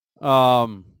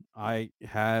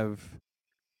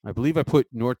 I believe I put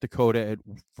North Dakota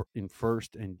in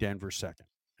first and Denver second.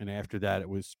 And after that, it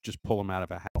was just pull them out of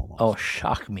a hat almost. Oh,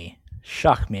 shock me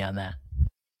on that.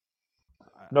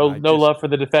 No love for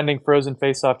the defending Frozen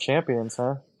Face-Off champions,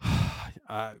 huh?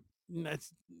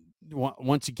 That's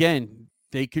once again,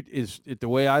 they could the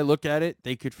way I look at it,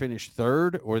 they could finish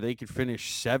third or they could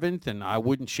finish seventh, and I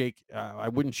wouldn't shake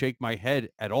my head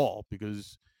at all,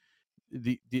 because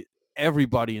the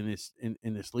everybody in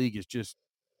this league is just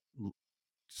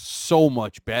so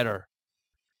much better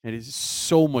and is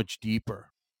so much deeper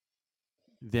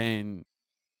than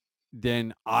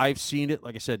I've seen it,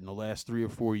 like I said, in the last 3 or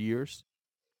 4 years.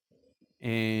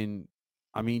 And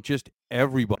I mean, just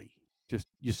everybody, just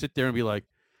you sit there and be like,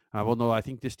 well, no, I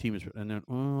think this team is, and then,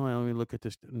 oh, let me look at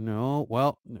this. No,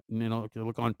 well,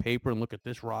 look on paper and look at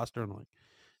this roster and like,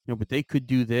 but they could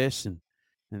do this. And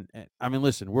I mean,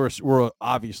 listen, we're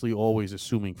obviously always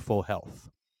assuming full health.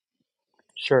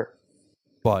 Sure.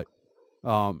 But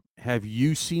have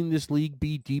you seen this league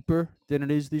be deeper than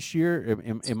it is this year?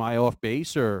 Am I off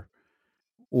base or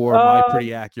am I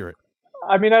pretty accurate?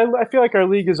 I mean, I feel like our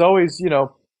league is always,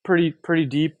 pretty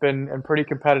deep and pretty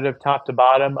competitive top to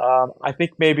bottom. I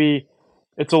think maybe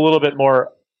it's a little bit more.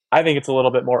 I think it's a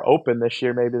little bit more open this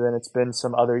year, maybe than it's been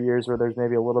some other years where there's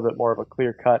maybe a little bit more of a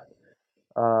clear cut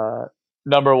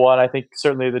number one. I think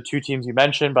certainly the two teams you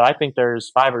mentioned, but I think there's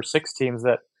 5 or 6 teams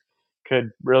that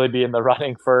could really be in the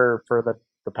running for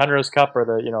the Penrose Cup or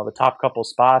the top couple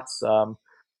spots.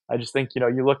 I just think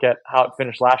you look at how it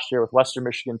finished last year with Western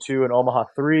Michigan 2 and Omaha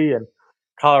 3, and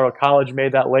Colorado College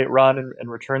made that late run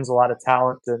and returns a lot of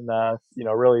talent, and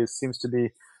really seems to be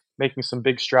making some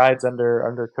big strides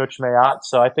under Coach Mayotte.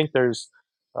 So I think there's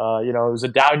it was a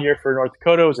down year for North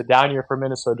Dakota. It was a down year for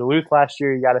Minnesota Duluth last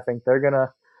year. You got to think they're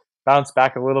gonna bounce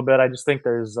back a little bit. I just think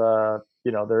there's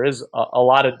there is a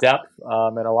lot of depth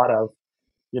and a lot of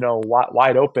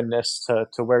wide openness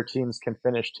to where teams can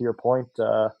finish. To your point,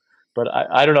 but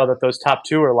I don't know that those top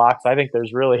 2 are locked. I think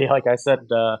there's really, like I said,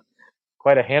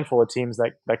 quite a handful of teams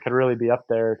that could really be up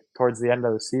there towards the end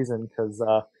of the season, because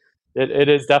it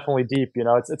is definitely deep.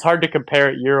 It's hard to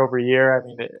compare it year over year. I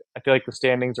mean, I feel like the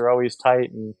standings are always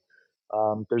tight, and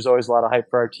there's always a lot of hype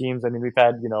for our teams. I mean, we've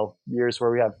had years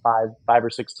where we have five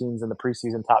or 6 teams in the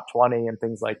preseason top 20 and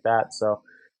things like that. So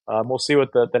we'll see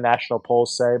what the national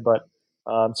polls say, but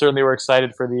certainly we're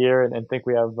excited for the year and think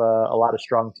we have a lot of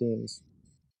strong teams.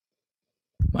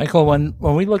 Michael, when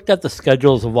we looked at the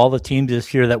schedules of all the teams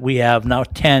this year that we have now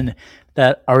 10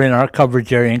 that are in our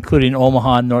coverage area, including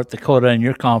Omaha and North Dakota in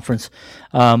your conference.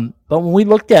 But when we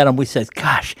looked at them, we said,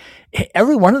 gosh,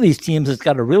 every one of these teams has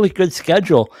got a really good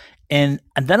schedule. And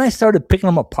then I started picking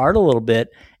them apart a little bit.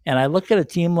 And I look at a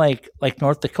team like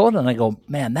North Dakota and I go,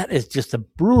 man, that is just a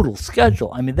brutal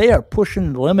schedule. I mean, they are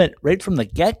pushing the limit right from the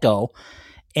get-go.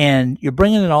 And you're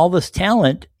bringing in all this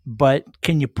talent, but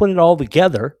can you put it all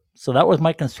together? So that was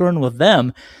my concern with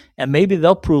them, and maybe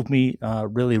they'll prove me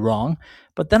really wrong.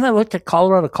 But then I looked at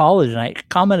Colorado College, and I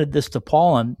commented this to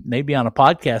Paul on maybe on a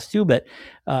podcast too. But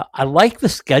I like the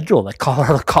schedule that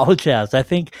Colorado College has. I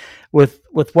think with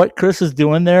what Chris is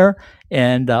doing there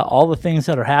and all the things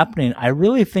that are happening, I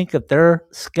really think that their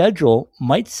schedule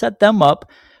might set them up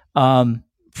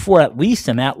for at least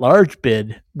an at-large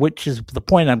bid, which is the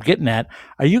point I'm getting at.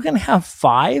 Are you going to have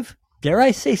 5, dare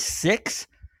I say 6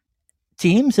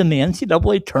 teams in the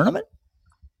NCAA tournament?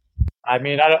 I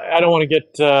mean, I don't want to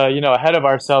get ahead of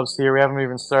ourselves here. We haven't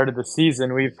even started the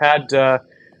season. We've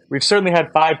certainly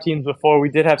had 5 teams before. We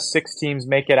did have 6 teams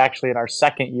make it actually in our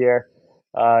second year.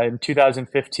 In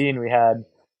 2015, we had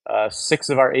 6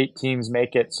 of our 8 teams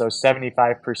make it, so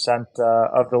 75%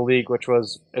 of the league, which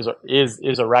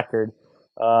is a record.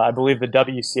 I believe the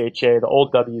WCHA, the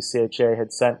old WCHA,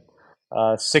 had sent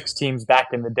 6 teams back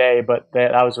in the day, but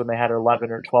that was when they had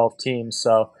 11 or 12 teams.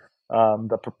 So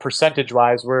the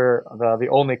percentage-wise, we're the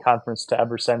only conference to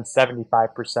ever send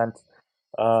 75%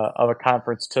 of a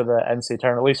conference to the NCAA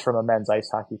tournament, at least from a men's ice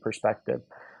hockey perspective.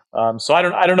 So I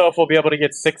don't know if we'll be able to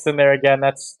get 6 in there again.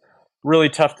 That's really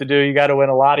tough to do. You got to win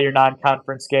a lot of your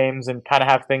non-conference games and kind of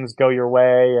have things go your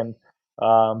way. And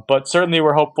but certainly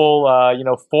we're hopeful.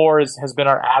 4 has been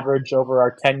our average over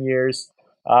our 10 years.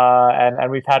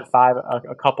 And we've had 5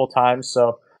 a couple times,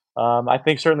 so I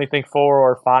certainly think 4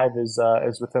 or 5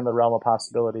 is within the realm of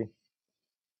possibility.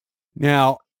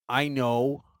 Now, I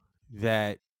know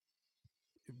that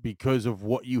because of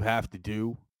what you have to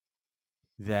do,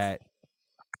 that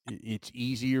it's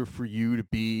easier for you to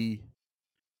be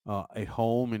at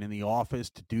home and in the office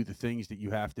to do the things that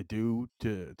you have to do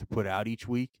to put out each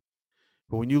week.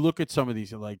 But when you look at some of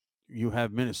these, like you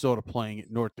have Minnesota playing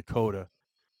at North Dakota.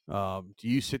 Do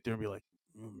you sit there and be like,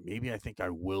 maybe I think I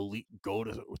will go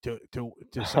to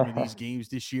some of these games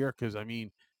this year? Because I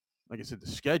mean, like I said, the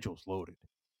schedule's loaded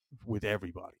with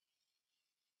everybody.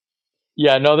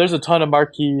 Yeah, no, there's a ton of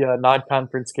marquee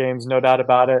non-conference games, no doubt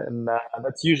about it, and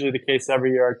that's usually the case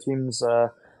every year. Our teams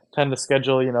tend to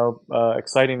schedule,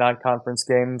 exciting non-conference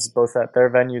games both at their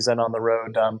venues and on the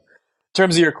road. In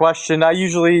terms of your question, I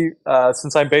usually,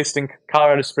 since I'm based in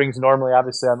Colorado Springs, normally,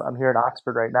 obviously, I'm here in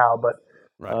Oxford right now, but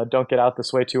Right. don't get out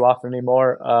this way too often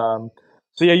anymore.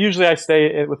 So yeah, usually I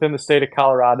stay within the state of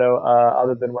Colorado,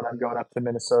 other than when I'm going up to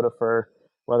Minnesota for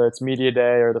whether it's media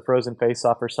day or the Frozen Face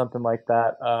Off or something like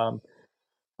that.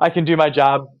 I can do my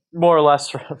job more or less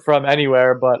from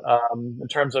anywhere, but in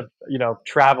terms of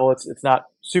travel, it's not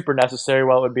super necessary.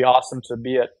 Well, it would be awesome to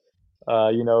be at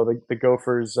the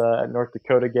Gophers at North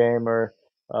Dakota game or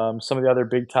some of the other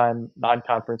big time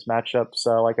non-conference matchups.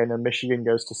 Like I know Michigan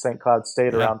goes to St. Cloud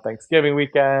State Yeah. around Thanksgiving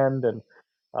weekend, and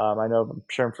I'm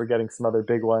sure I'm forgetting some other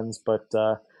big ones, but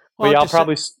yeah, I'll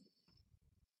probably.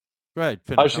 Go ahead.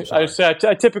 I Finish. was say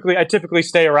I typically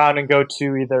stay around and go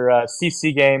to either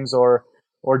CC games or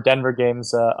Denver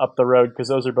games up the road because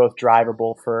those are both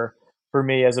drivable for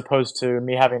me as opposed to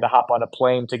me having to hop on a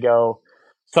plane to go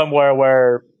somewhere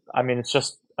where I mean it's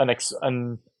just an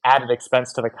added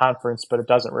expense to the conference, but it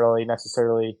doesn't really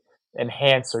necessarily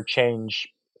enhance or change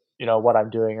what I'm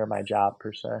doing or my job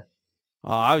per se.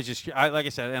 I was just, like I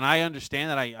said, and I understand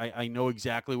that. I know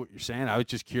exactly what you're saying. I was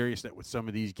just curious that with some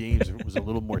of these games, it was a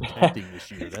little more tempting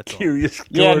this year. That's Curious, all.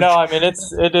 Yeah, no, I mean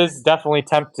it is definitely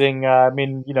tempting. I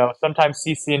mean, sometimes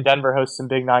CC and Denver host some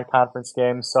big non-conference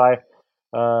games, so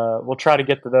we'll try to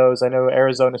get to those. I know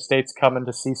Arizona State's coming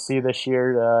to CC this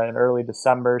year in early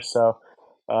December, so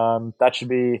that should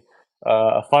be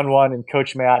a fun one. And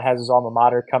Coach Mayotte has his alma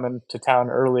mater coming to town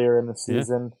earlier in the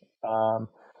season.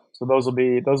 So those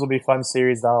will be fun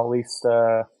series. I'll at least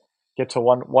get to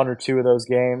one or two of those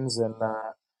games, and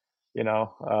I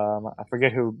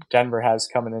forget who Denver has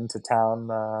coming into town.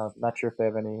 Not sure if they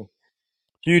have any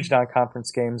huge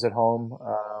non-conference games at home.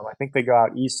 I think they go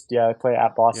out east. Yeah, they play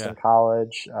at Boston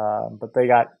College, but they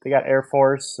got Air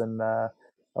Force, and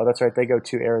that's right, they go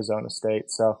to Arizona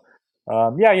State. So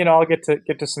yeah, I'll get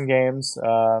to some games,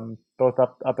 both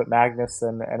up at Magnus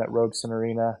and at Robeson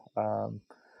Arena,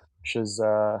 which is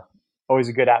always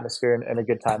a good atmosphere and a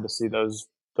good time to see those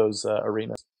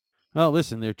arenas. Well,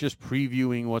 listen, they're just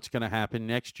previewing what's going to happen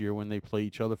next year when they play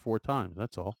each other 4 times.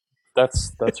 That's all.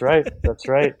 That's right. That's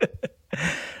right.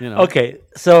 Okay,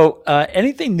 so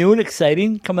anything new and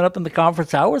exciting coming up in the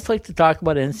conference? I always like to talk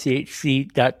about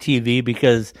NCHC.TV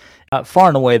because far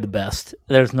and away the best.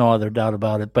 There's no other doubt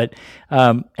about it. But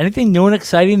anything new and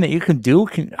exciting that you can do?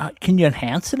 Can you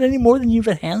enhance it any more than you've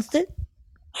enhanced it?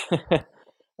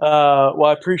 Well,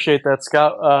 I appreciate that,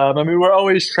 Scott. I mean, we're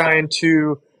always trying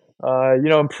to,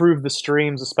 improve the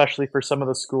streams, especially for some of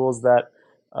the schools that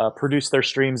produce their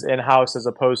streams in-house as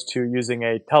opposed to using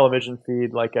a television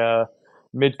feed like a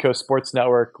Midco Sports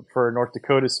Network for North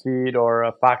Dakota's feed or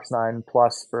a Fox 9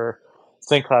 Plus for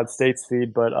St. Cloud State's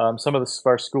feed. But some of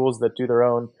our schools that do their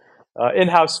own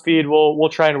in-house feed, we'll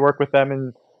try and work with them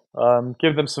and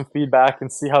give them some feedback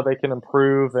and see how they can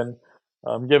improve and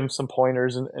give them some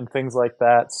pointers and things like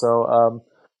that. So,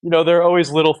 there are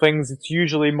always little things. It's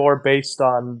usually more based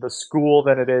on the school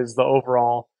than it is the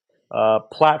overall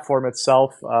platform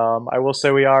itself. I will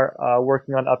say we are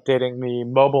working on updating the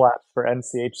mobile apps for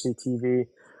NCHC TV.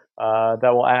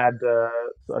 That will add a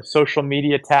social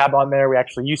media tab on there. We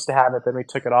actually used to have it, then we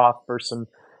took it off for some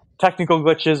technical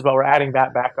glitches, but we're adding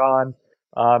that back on.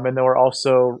 And then we're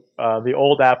also, the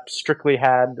old app strictly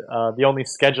had, the only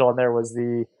schedule on there was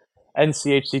the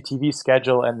NCHC TV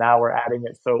schedule, and now we're adding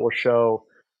it so it will show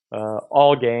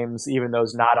all games, even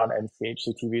those not on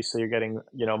NCHC TV. So you're getting,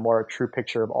 more a true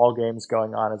picture of all games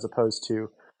going on as opposed to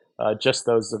just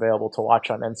those available to watch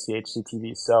on NCHC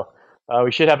TV. So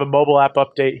we should have a mobile app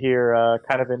update here,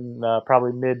 kind of in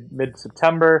probably mid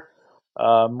September.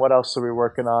 What else are we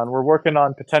working on? We're working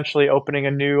on potentially opening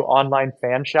a new online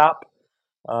fan shop.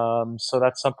 So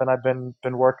that's something I've been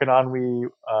working on. We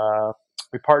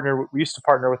used to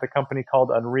partner with a company called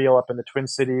Unreal up in the Twin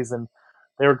Cities, and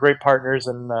they were great partners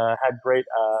and had great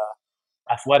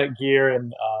athletic gear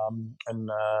and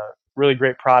really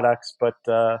great products. But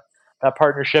that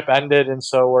partnership ended, and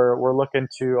so we're looking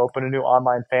to open a new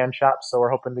online fan shop. So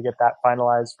we're hoping to get that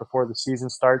finalized before the season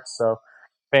starts, so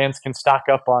fans can stock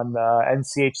up on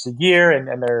NCHC gear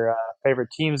and their favorite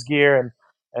teams gear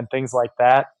and things like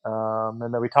that.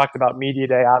 And then we talked about Media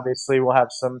Day. Obviously, we'll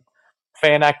have some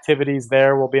fan activities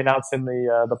there. We'll be announcing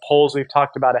the polls we've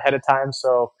talked about ahead of time.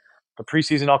 So the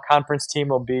preseason all-conference team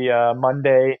will be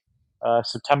Monday,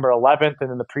 September 11th, and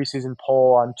then the preseason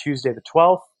poll on Tuesday the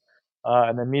 12th.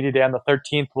 And then Media Day on the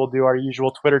 13th, we'll do our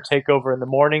usual Twitter takeover in the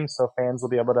morning, so fans will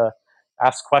be able to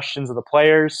ask questions of the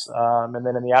players. And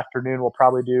then in the afternoon, we'll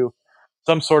probably do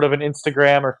some sort of an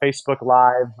Instagram or Facebook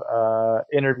Live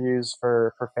interviews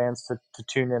for fans to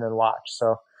tune in and watch.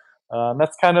 So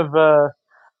that's kind of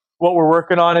what we're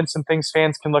working on, and some things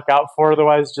fans can look out for.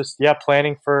 Otherwise, just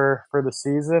planning for the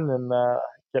season and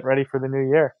get ready for the new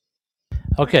year.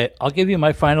 Okay, I'll give you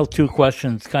my final two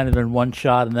questions kind of in one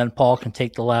shot, and then Paul can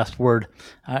take the last word.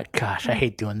 Gosh, I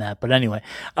hate doing that. But anyway,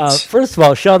 first of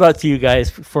all, shout out to you guys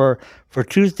for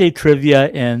Tuesday Trivia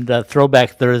and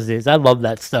Throwback Thursdays. I love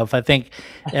that stuff. I think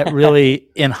it really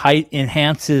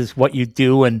enhances what you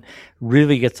do and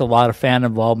really gets a lot of fan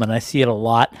involvement. I see it a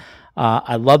lot.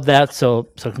 I love that. So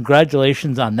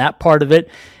congratulations on that part of it.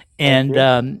 And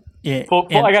I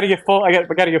got to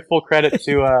give full credit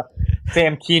to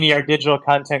Sam Keeney, our digital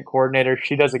content coordinator.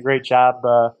 She does a great job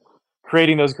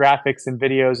creating those graphics and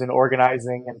videos and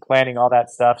organizing and planning all that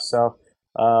stuff. So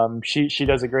she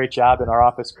does a great job in our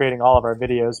office creating all of our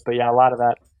videos. But yeah, a lot of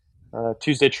that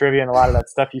Tuesday Trivia and a lot of that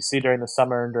stuff you see during the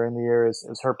summer and during the year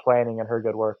is her planning and her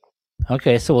good work.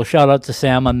 Okay, so we'll shout out to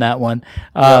Sam on that one.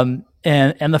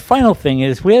 And the final thing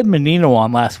is, we had Menino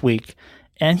on last week,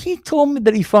 and he told me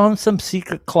that he found some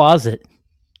secret closet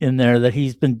in there that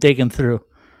he's been digging through.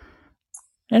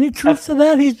 Any truth to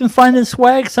that? He's been finding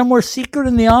swag somewhere secret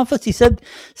in the office. He said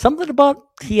something about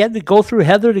he had to go through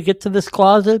Heather to get to this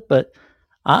closet, but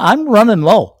I'm running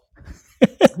low.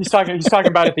 He's talking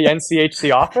about at the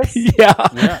NCHC office?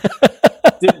 Yeah.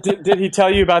 Did he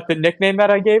tell you about the nickname that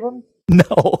I gave him?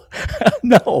 No,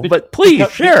 but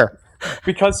please share.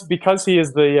 Because he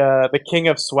is the king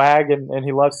of swag and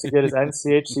he loves to get his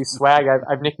NCHC swag.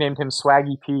 I've nicknamed him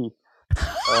Swaggy P.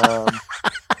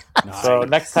 Nice. So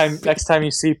next time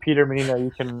you see Peter Menino, you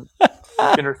can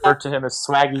refer to him as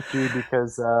Swaggy P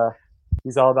because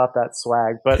he's all about that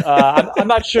swag. But I'm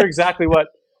not sure exactly what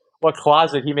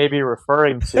closet he may be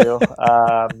referring to.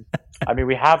 I mean,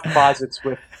 we have closets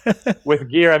with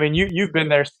gear. I mean, you've been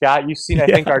there, Scott. You've seen, I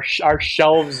think, our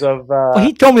shelves of. Well,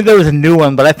 he told me there was a new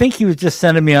one, but I think he was just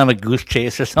sending me on a goose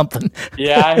chase or something.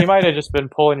 Yeah, he might have just been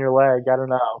pulling your leg. I don't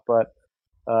know, but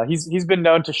he's been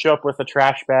known to show up with a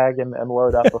trash bag and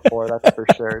load up before. That's for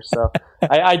sure. So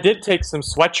I did take some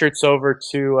sweatshirts over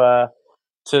to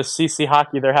CC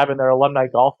Hockey. They're having their alumni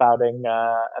golf outing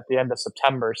at the end of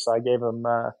September, so I gave them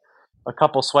a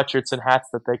couple sweatshirts and hats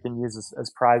that they can use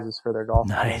as prizes for their golf.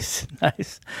 Nice.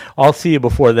 I'll see you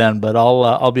before then, but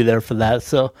I'll be there for that.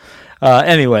 So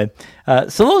anyway,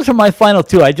 so those are my final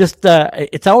two. I just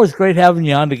it's always great having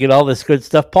you on to get all this good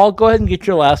stuff. Paul, go ahead and get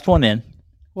your last one in.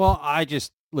 Well, I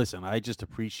just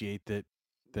appreciate that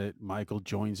Michael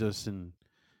joins us and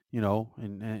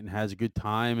and has a good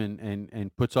time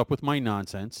and puts up with my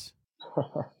nonsense.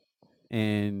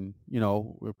 And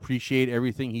we appreciate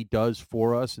everything he does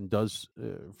for us and does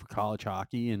for college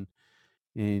hockey, and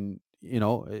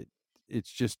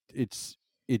it's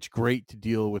great to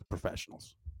deal with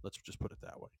professionals. Let's just put it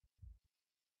that way.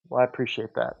 Well, I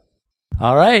appreciate that.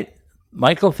 All right,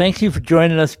 Michael, thank you for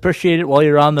joining us. Appreciate it while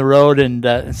you're on the road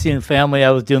and seeing family.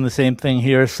 I was doing the same thing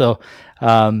here, so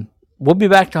we'll be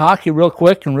back to hockey real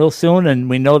quick and real soon, and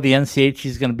we know the NCHC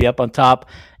is going to be up on top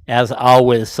as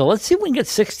always. So let's see if we can get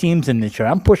 6 teams in this year.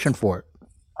 I'm pushing for it.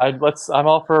 I'm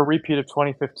all for a repeat of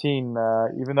 2015,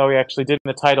 even though we actually did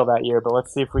win the title that year. But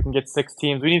let's see if we can get 6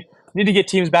 teams. We need to get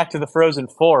teams back to the Frozen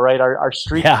Four, right? Our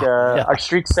streak our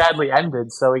streak sadly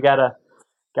ended, so we gotta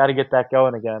get that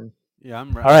going again. Yeah,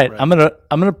 all right. I'm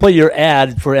gonna play your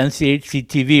ad for NCHC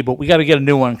TV, but we got to get a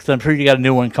new one because I'm sure you got a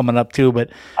new one coming up too.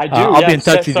 But I do. I'll be in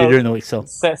touch with you during the week. So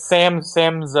Sam's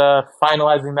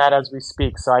finalizing that as we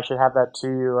speak, so I should have that to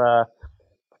you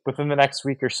within the next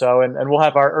week or so, and we'll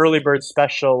have our early bird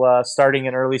special starting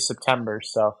in early September.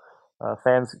 So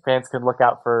fans can look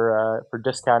out for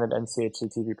discounted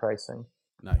NCHC TV pricing.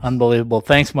 Nice. Unbelievable.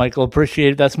 Thanks, Michael.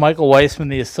 Appreciate it. That's Michael Weissman,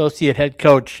 the associate head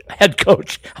coach. How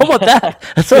about that?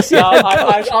 Associate head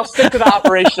coach. I'll stick to the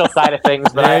operational side of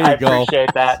things, but I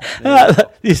appreciate that.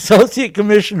 The associate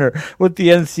commissioner with the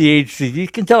NCHC. You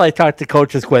can tell I talk to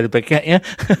coaches quite a bit, can't you?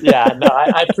 Yeah, no,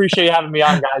 I appreciate you having me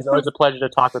on, guys. Always a pleasure to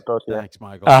talk with both of you. Thanks,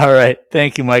 Michael. All right.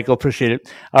 Thank you, Michael. Appreciate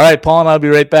it. All right, Paul and I'll be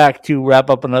right back to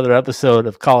wrap up another episode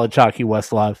of College Hockey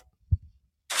West Live.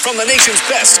 From the nation's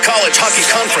best college hockey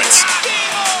conference.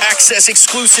 Access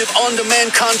exclusive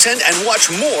on-demand content and watch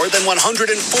more than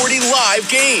 140 live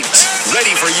games.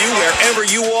 Ready for you wherever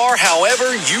you are,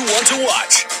 however you want to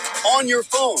watch. On your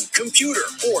phone, computer,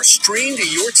 or stream to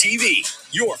your TV.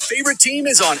 Your favorite team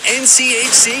is on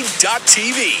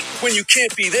NCHC.TV. When you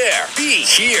can't be there, be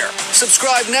here.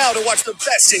 Subscribe now to watch the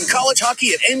best in college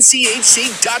hockey at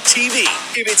NCHC.TV.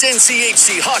 If it's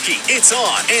NCHC hockey, it's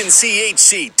on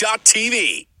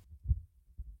NCHC.TV.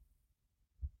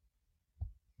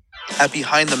 At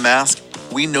Behind the Mask,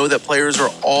 we know that players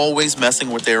are always messing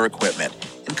with their equipment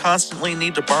and constantly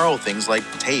need to borrow things like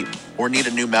tape or need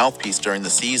a new mouthpiece during the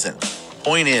season.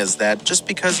 Point is that just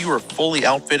because you are fully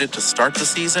outfitted to start the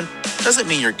season doesn't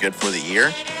mean you're good for the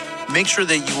year. Make sure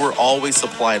that you are always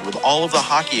supplied with all of the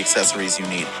hockey accessories you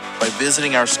need by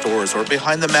visiting our stores or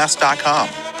behindthemask.com.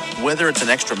 Whether it's an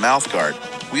extra mouthguard,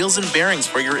 wheels and bearings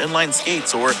for your inline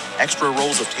skates, or extra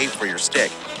rolls of tape for your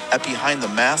stick, at Behind the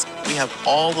Mask, we have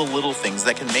all the little things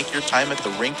that can make your time at the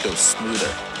rink go smoother.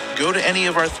 Go to any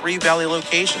of our 3 Valley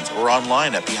locations or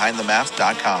online at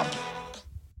behindthemask.com.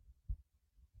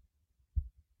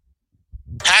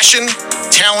 Passion,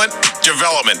 talent,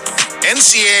 development.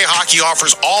 NCAA hockey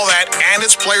offers all that, and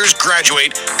its players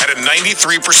graduate at a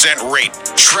 93% rate.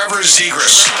 Trevor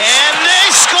Zegras. And they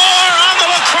score on the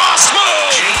lacrosse move.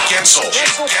 Jake Gensel.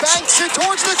 Gensel banks it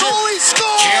towards the goal. He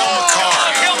scores. Cale Makar.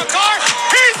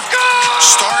 He scores.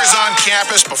 Stars on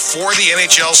campus before the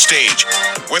NHL stage.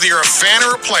 Whether you're a fan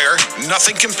or a player,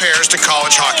 nothing compares to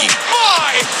college hockey.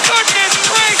 My goodness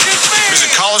gracious me.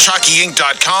 Visit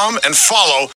collegehockeyinc.com and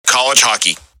follow College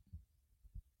Hockey.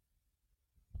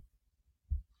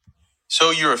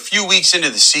 So you're a few weeks into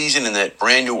the season and that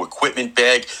brand new equipment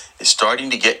bag is starting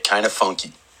to get kind of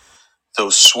funky.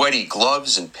 Those sweaty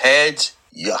gloves and pads,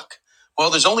 yuck. Well,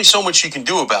 there's only so much you can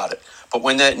do about it. But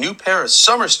when that new pair of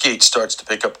summer skates starts to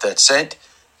pick up that scent,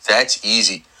 that's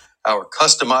easy. Our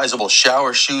customizable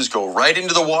shower shoes go right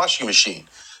into the washing machine,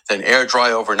 then air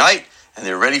dry overnight, and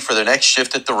they're ready for their next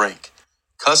shift at the rink.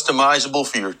 Customizable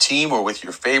for your team or with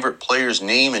your favorite player's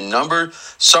name and number,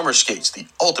 summer skates, the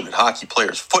ultimate hockey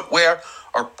player's footwear,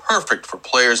 are perfect for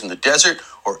players in the desert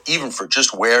or even for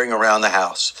just wearing around the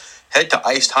house. Head to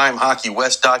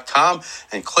IceTimeHockeyWest.com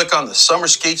and click on the summer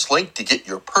skates link to get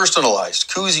your personalized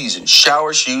koozies and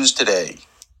shower shoes today.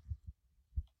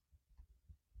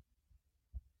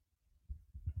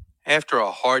 After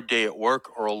a hard day at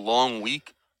work or a long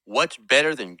week, what's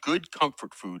better than good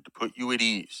comfort food to put you at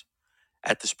ease?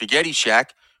 At the Spaghetti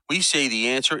Shack, we say the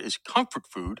answer is comfort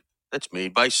food that's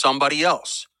made by somebody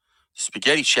else. The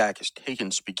Spaghetti Shack has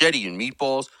taken spaghetti and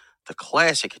meatballs, the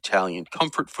classic Italian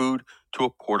comfort food, to a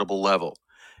portable level.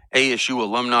 ASU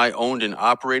alumni owned and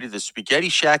operated, the Spaghetti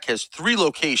Shack has 3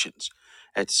 locations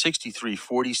at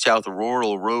 6340 South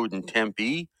Rural Road in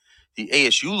Tempe, the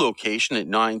ASU location at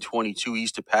 922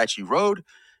 East Apache Road,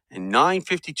 and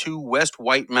 952 West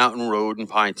White Mountain Road in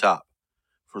Pine Top.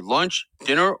 For lunch,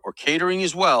 dinner, or catering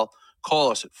as well,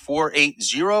 call us at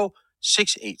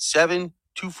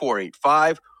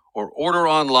 480-687-2485 or order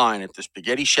online at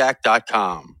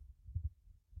thespaghettishack.com.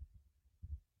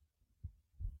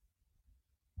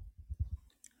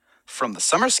 From the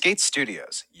Summer Skate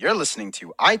Studios, you're listening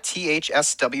to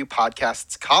ITHSW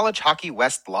Podcast's College Hockey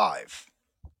West Live.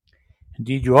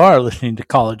 Indeed, you are listening to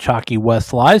College Hockey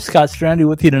West Live. Scott Strandy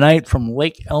with you tonight from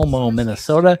Lake Elmo,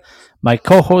 Minnesota. My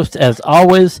co-host, as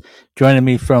always, joining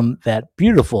me from that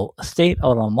beautiful estate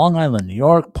out on Long Island, New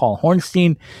York, Paul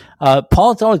Hornstein.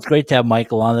 Paul, it's always great to have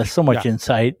Michael on. There's so much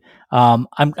insight. I'm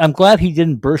glad he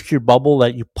didn't burst your bubble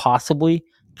that you possibly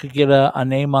could get a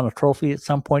name on a trophy at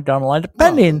some point down the line,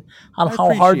 depending on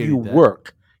how hard you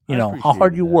work. You know, how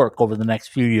hard you work over the next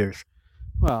few years.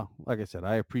 Well, like I said,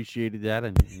 I appreciated that,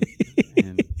 and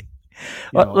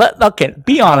okay,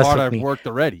 be honest with I've me. Worked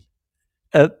already.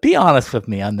 Be honest with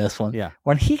me on this one. Yeah.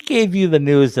 When he gave you the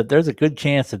news that there's a good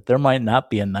chance that there might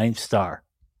not be a 9th star,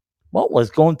 what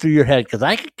was going through your head? Because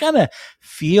I could kind of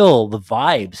feel the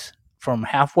vibes from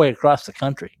halfway across the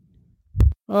country.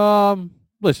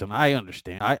 Listen, I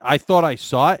understand. I thought I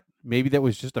saw it. Maybe that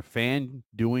was just a fan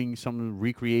doing some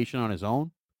recreation on his own.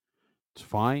 It's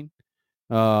fine.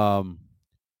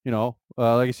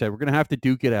 Like I said, we're gonna have to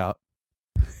duke it out,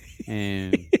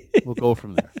 and we'll go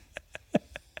from there.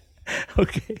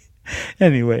 Okay.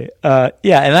 Anyway, and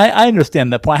I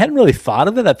understand that point. I hadn't really thought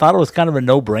of it. I thought it was kind of a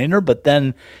no-brainer, but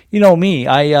then, you know me,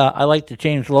 I like to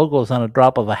change logos on a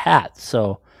drop of a hat.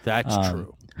 So that's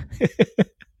true.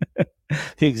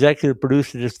 The executive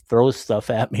producer just throws stuff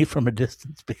at me from a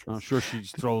distance. Because I'm sure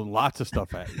she's throwing lots of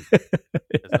stuff at you.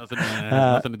 It has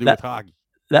nothing to do with hockey.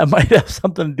 That might have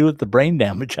something to do with the brain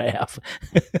damage I have.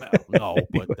 Well, no,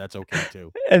 but that's okay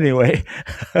too. Anyway,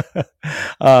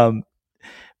 having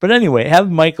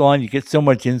Michael on, you get so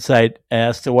much insight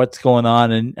as to what's going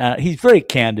on, and he's very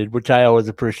candid, which I always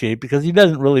appreciate because he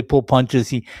doesn't really pull punches.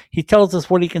 He tells us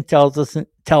what he can tell us, and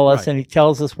he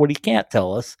tells us what he can't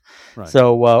tell us. Right.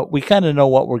 So we kind of know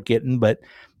what we're getting, but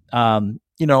I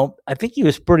think he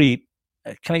was pretty.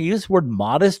 Can I use the word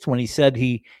modest when he said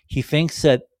he thinks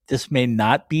that this may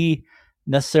not be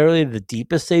necessarily the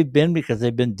deepest they've been because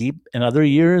they've been deep in other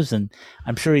years. And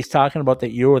I'm sure he's talking about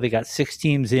that year where they got 6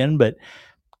 teams in, but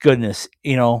goodness,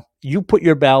 you put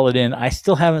your ballot in. I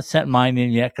still haven't sent mine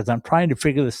in yet because I'm trying to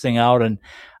figure this thing out. And,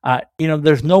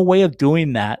 there's no way of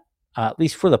doing that, at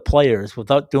least for the players,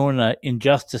 without doing an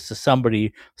injustice to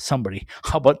somebody.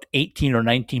 How about 18 or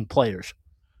 19 players?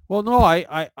 Well, no,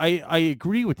 I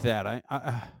agree with that.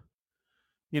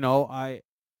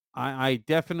 I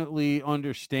definitely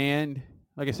understand.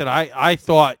 Like I said, I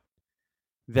thought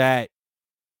that,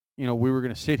 we were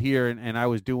going to sit here and I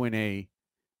was doing a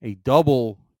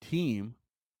double team,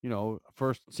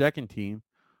 first and second team.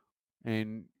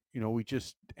 And, we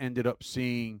just ended up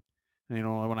seeing,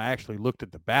 when I actually looked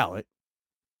at the ballot,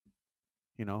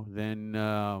 then.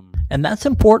 And that's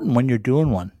important when you're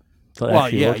doing one. Well,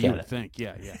 yeah, you would think.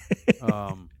 Yeah.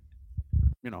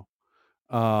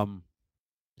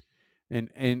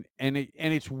 And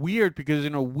it's weird because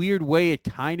in a weird way, it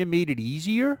kind of made it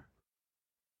easier.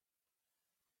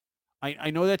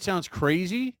 I know that sounds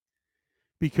crazy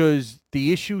because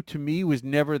the issue to me was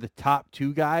never the top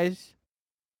 2 guys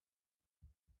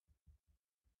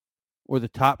or the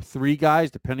top 3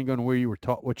 guys, depending on where you were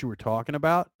what you were talking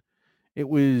about. It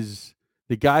was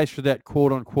the guys for that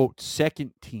quote unquote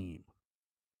second team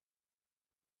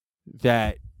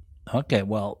that. Okay,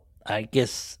 well, I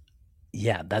guess,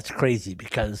 yeah, that's crazy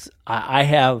because I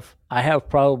have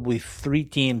probably 3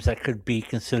 teams that could be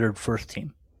considered first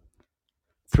team.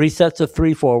 3 sets of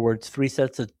 3 forwards, 3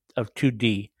 sets of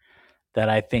 2D that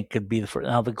I think could be the first.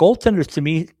 Now, the goaltenders to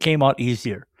me came out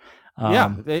easier.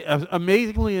 They,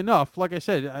 amazingly enough, like I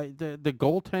said, the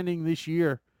goaltending this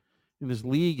year in this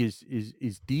league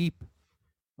is deep.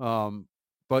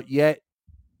 But yet,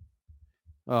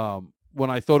 when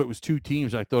I thought it was 2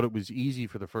 teams, I thought it was easy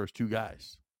for the first 2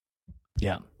 guys.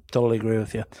 Yeah, totally agree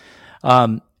with you.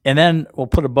 And then we'll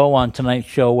put a bow on tonight's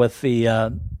show with the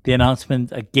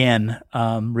announcement again,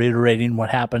 reiterating what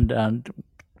happened on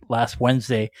last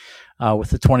Wednesday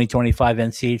with the 2025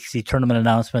 NCHC tournament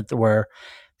announcement, where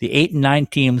the 8 and 9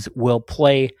 teams will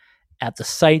play at the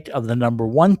site of the number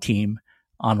 1 team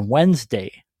on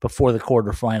Wednesday before the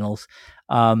quarterfinals.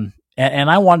 And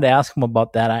I wanted to ask him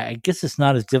about that. I guess it's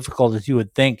not as difficult as you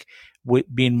would think,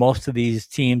 being most of these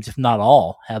teams, if not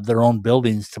all, have their own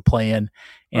buildings to play in,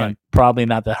 and probably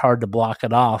not that hard to block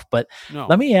it off. But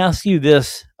let me ask you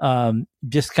this,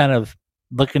 just kind of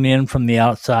looking in from the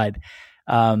outside.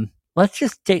 Let's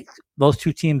just take those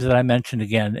 2 teams that I mentioned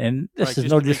again, and this is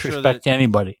no disrespect to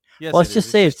anybody. Yes, let's just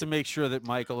say it's to make sure that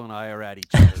Michael and I are at each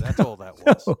other. That's all that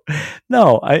was.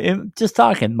 No, I'm just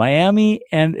talking Miami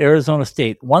and Arizona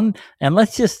State. And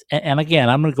again,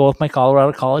 I'm going to go with my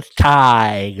Colorado College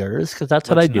Tigers because that's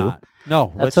what I do.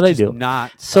 No, that's what I do.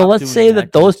 So let's say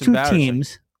that those 2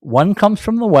 teams, one comes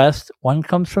from the West, one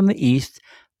comes from the East.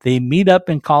 They meet up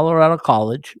in Colorado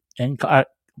College and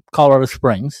Colorado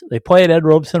Springs. They play at Ed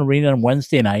Robeson Arena on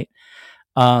Wednesday night.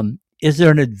 Is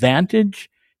there an advantage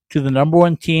to the number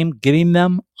 1 team getting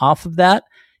them off of that?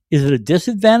 Is it a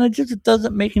disadvantage if it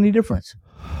doesn't make any difference?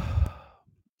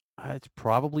 It's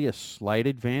probably a slight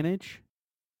advantage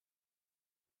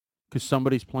because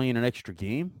somebody's playing an extra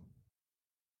game.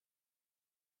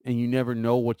 And you never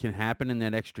know what can happen in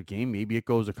that extra game. Maybe it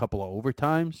goes a couple of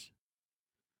overtimes.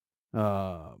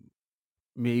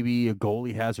 Maybe a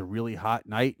goalie has a really hot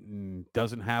night and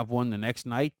doesn't have one the next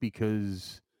night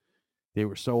because they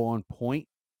were so on point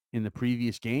in the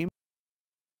previous game.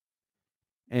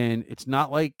 And it's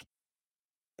not like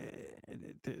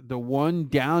the one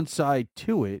downside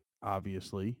to it,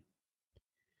 obviously,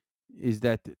 is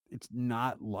that it's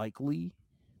not likely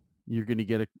you're going to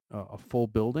get a full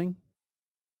building.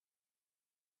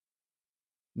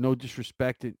 No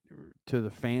disrespect to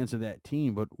the fans of that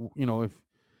team, but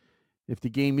if the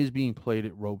game is being played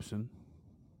at Robeson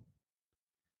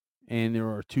and there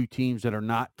are 2 teams that are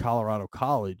not Colorado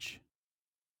College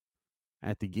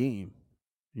at the game,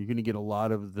 you're going to get a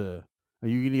lot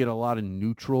of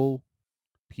neutral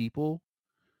people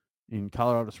in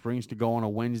Colorado Springs to go on a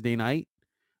Wednesday night.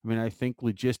 I mean, I think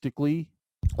logistically,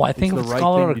 well, I think if it's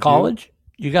Colorado College,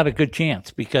 you got a good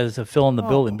chance because of filling the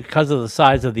building because of the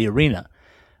size of the arena.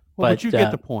 Well, but you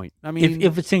get the point. I mean,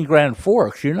 if it's in Grand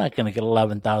Forks, you're not going to get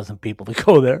 11,000 people to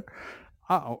go there.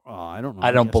 I don't know.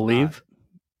 I don't believe.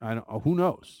 I don't. Who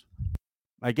knows?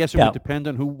 I guess it would depend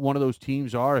on who one of those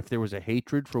teams are. If there was a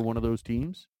hatred for one of those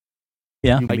teams,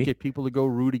 you might get people to go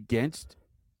root against.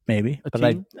 Maybe,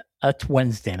 but that's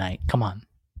Wednesday night. Come on.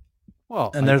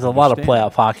 Well, and there's a lot of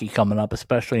playoff hockey coming up,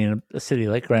 especially in a city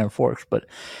like Grand Forks. But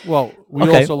we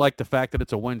also like the fact that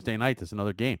it's a Wednesday night. There's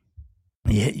another game.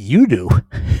 Yeah, you do.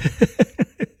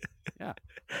 Yeah.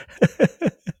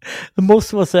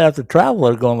 most of us that have to travel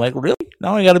are going like, really?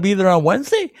 Now I got to be there on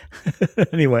Wednesday?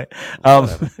 Anyway,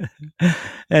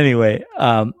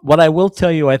 what I will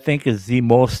tell you, I think, is the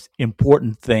most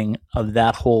important thing of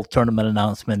that whole tournament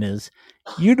announcement is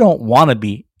you don't want to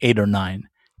be 8 or 9.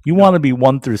 You want to be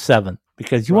 1 through 7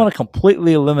 because you want to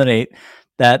completely eliminate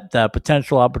that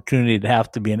potential opportunity to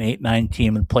have to be an 8-9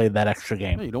 team and play that extra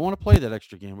game. No, you don't want to play that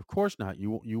extra game. Of course not.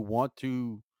 You want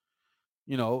to,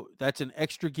 that's an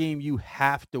extra game you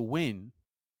have to win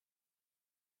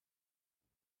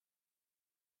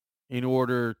in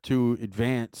order to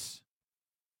advance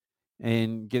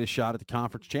and get a shot at the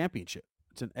conference championship.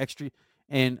 It's an extra,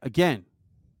 and again,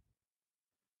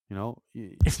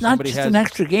 it's not just an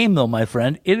extra game, though, my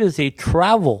friend. It is a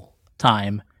travel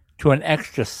time to an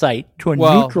extra site, to a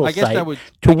neutral site,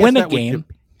 to win a game.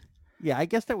 I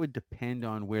guess that would depend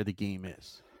on where the game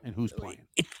is and who's playing.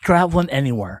 It's traveling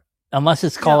anywhere, unless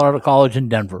it's Colorado College in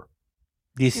Denver.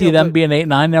 Do you see them being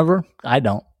 8-9 ever? I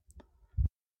don't.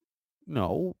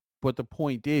 No, but the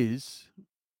point is,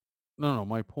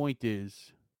 my point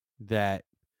is that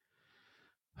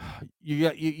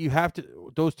you have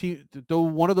to, those teams, though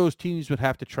one of those teams would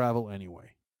have to travel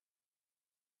anyway.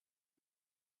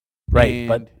 Right,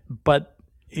 but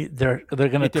they're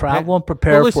going to travel and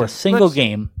prepare for a single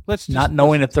game, not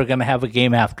knowing if they're going to have a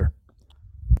game after.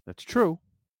 That's true,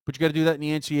 but you got to do that in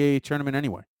the NCAA tournament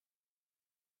anyway.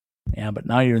 Yeah, but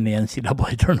now you're in the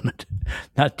NCAA tournament.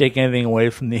 Not taking anything away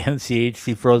from the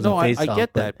NCHC Frozen Face-Off. I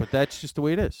get that, but that's just the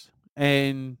way it is.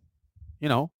 And,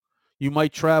 you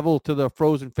might travel to the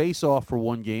Frozen Face-Off for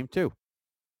one game too.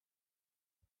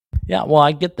 Yeah, well,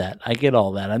 I get that. I get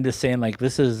all that. I'm just saying, like,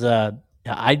 this is...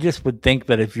 I just would think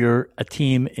that if you're a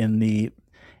team in the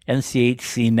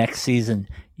NCHC next season,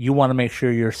 you want to make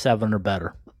sure you're 7 or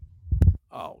better.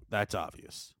 Oh, that's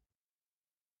obvious.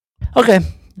 Okay,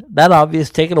 that obvious.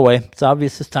 Take it away. It's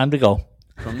obvious it's time to go.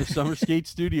 From the Summer Skate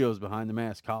Studios behind the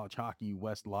mask, College Hockey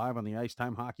West live on the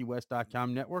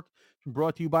IcetimeHockeyWest.com network.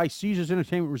 Brought to you by Caesars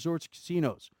Entertainment Resorts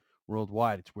Casinos.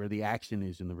 Worldwide, it's where the action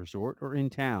is in the resort or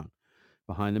in town.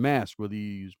 Behind the mask, whether you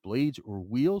use blades or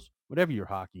wheels, whatever your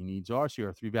hockey needs are, see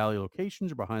our 3 Valley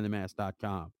locations or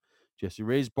behindthemask.com. Jesse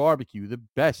Ray's Barbecue, the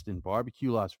best in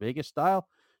barbecue Las Vegas style,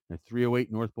 at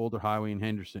 308 North Boulder Highway in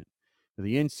Henderson. For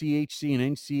the NCHC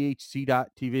and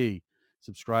NCHC.TV,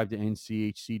 subscribe to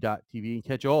NCHC.TV and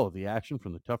catch all of the action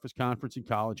from the toughest conference in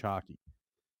college hockey.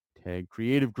 Tag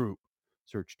Creative Group.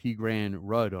 Search T Grand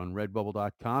Rudd on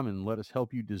Redbubble.com and let us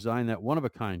help you design that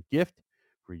one-of-a-kind gift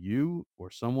for you or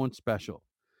someone special.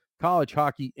 College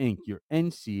Hockey Inc., your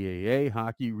NCAA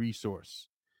hockey resource.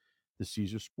 The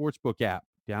Caesars Sportsbook app.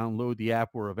 Download the app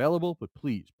where available, but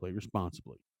please play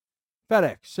responsibly.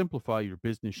 FedEx. Simplify your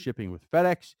business shipping with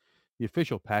FedEx, the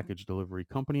official package delivery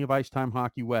company of Icetime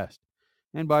Hockey West.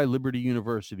 And by Liberty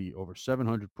University. Over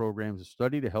 700 programs of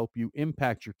study to help you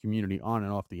impact your community on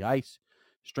and off the ice.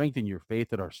 Strengthen your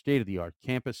faith at our state-of-the-art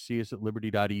campus. See us at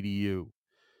liberty.edu.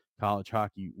 College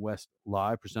Hockey West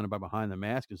Live, presented by Behind the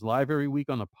Mask, is live every week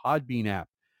on the Podbean app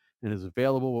and is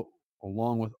available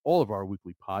along with all of our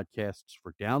weekly podcasts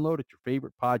for download at your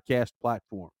favorite podcast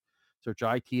platform. Search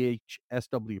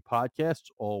ITHSW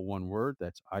Podcasts, all one word.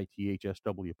 That's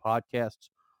ITHSW Podcasts,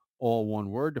 all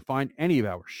one word, to find any of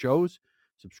our shows.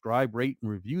 Subscribe, rate, and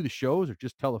review the shows, or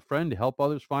just tell a friend to help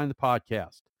others find the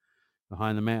podcast.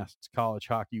 Behind the Masks, College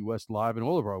Hockey West Live, and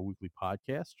all of our weekly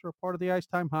podcasts are a part of the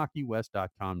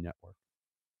IcetimeHockeyWest.com network.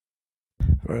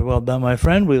 Very well done, my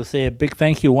friend. We'll say a big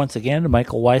thank you once again to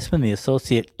Michael Weissman, the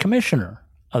Associate Commissioner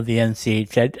of the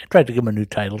NCHC. I tried to give him a new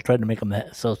title, tried to make him the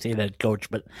Associate Head Coach,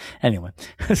 but anyway,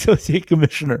 Associate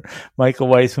Commissioner Michael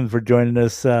Weissman for joining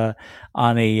us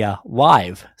on a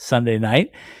live Sunday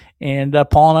night. And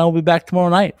Paul and I will be back tomorrow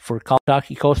night for College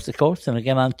Hockey Coast to Coast, and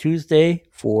again on Tuesday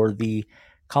for the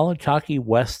College Hockey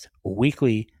West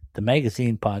Weekly, the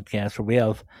magazine podcast, where we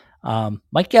have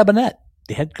Mike Gabinet,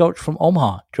 the head coach from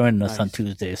Omaha, joining us on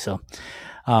Tuesday. So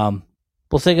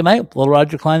we'll say goodnight. Little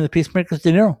Roger Klein, the Peacemakers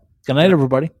De Niro. Good night,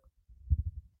 everybody.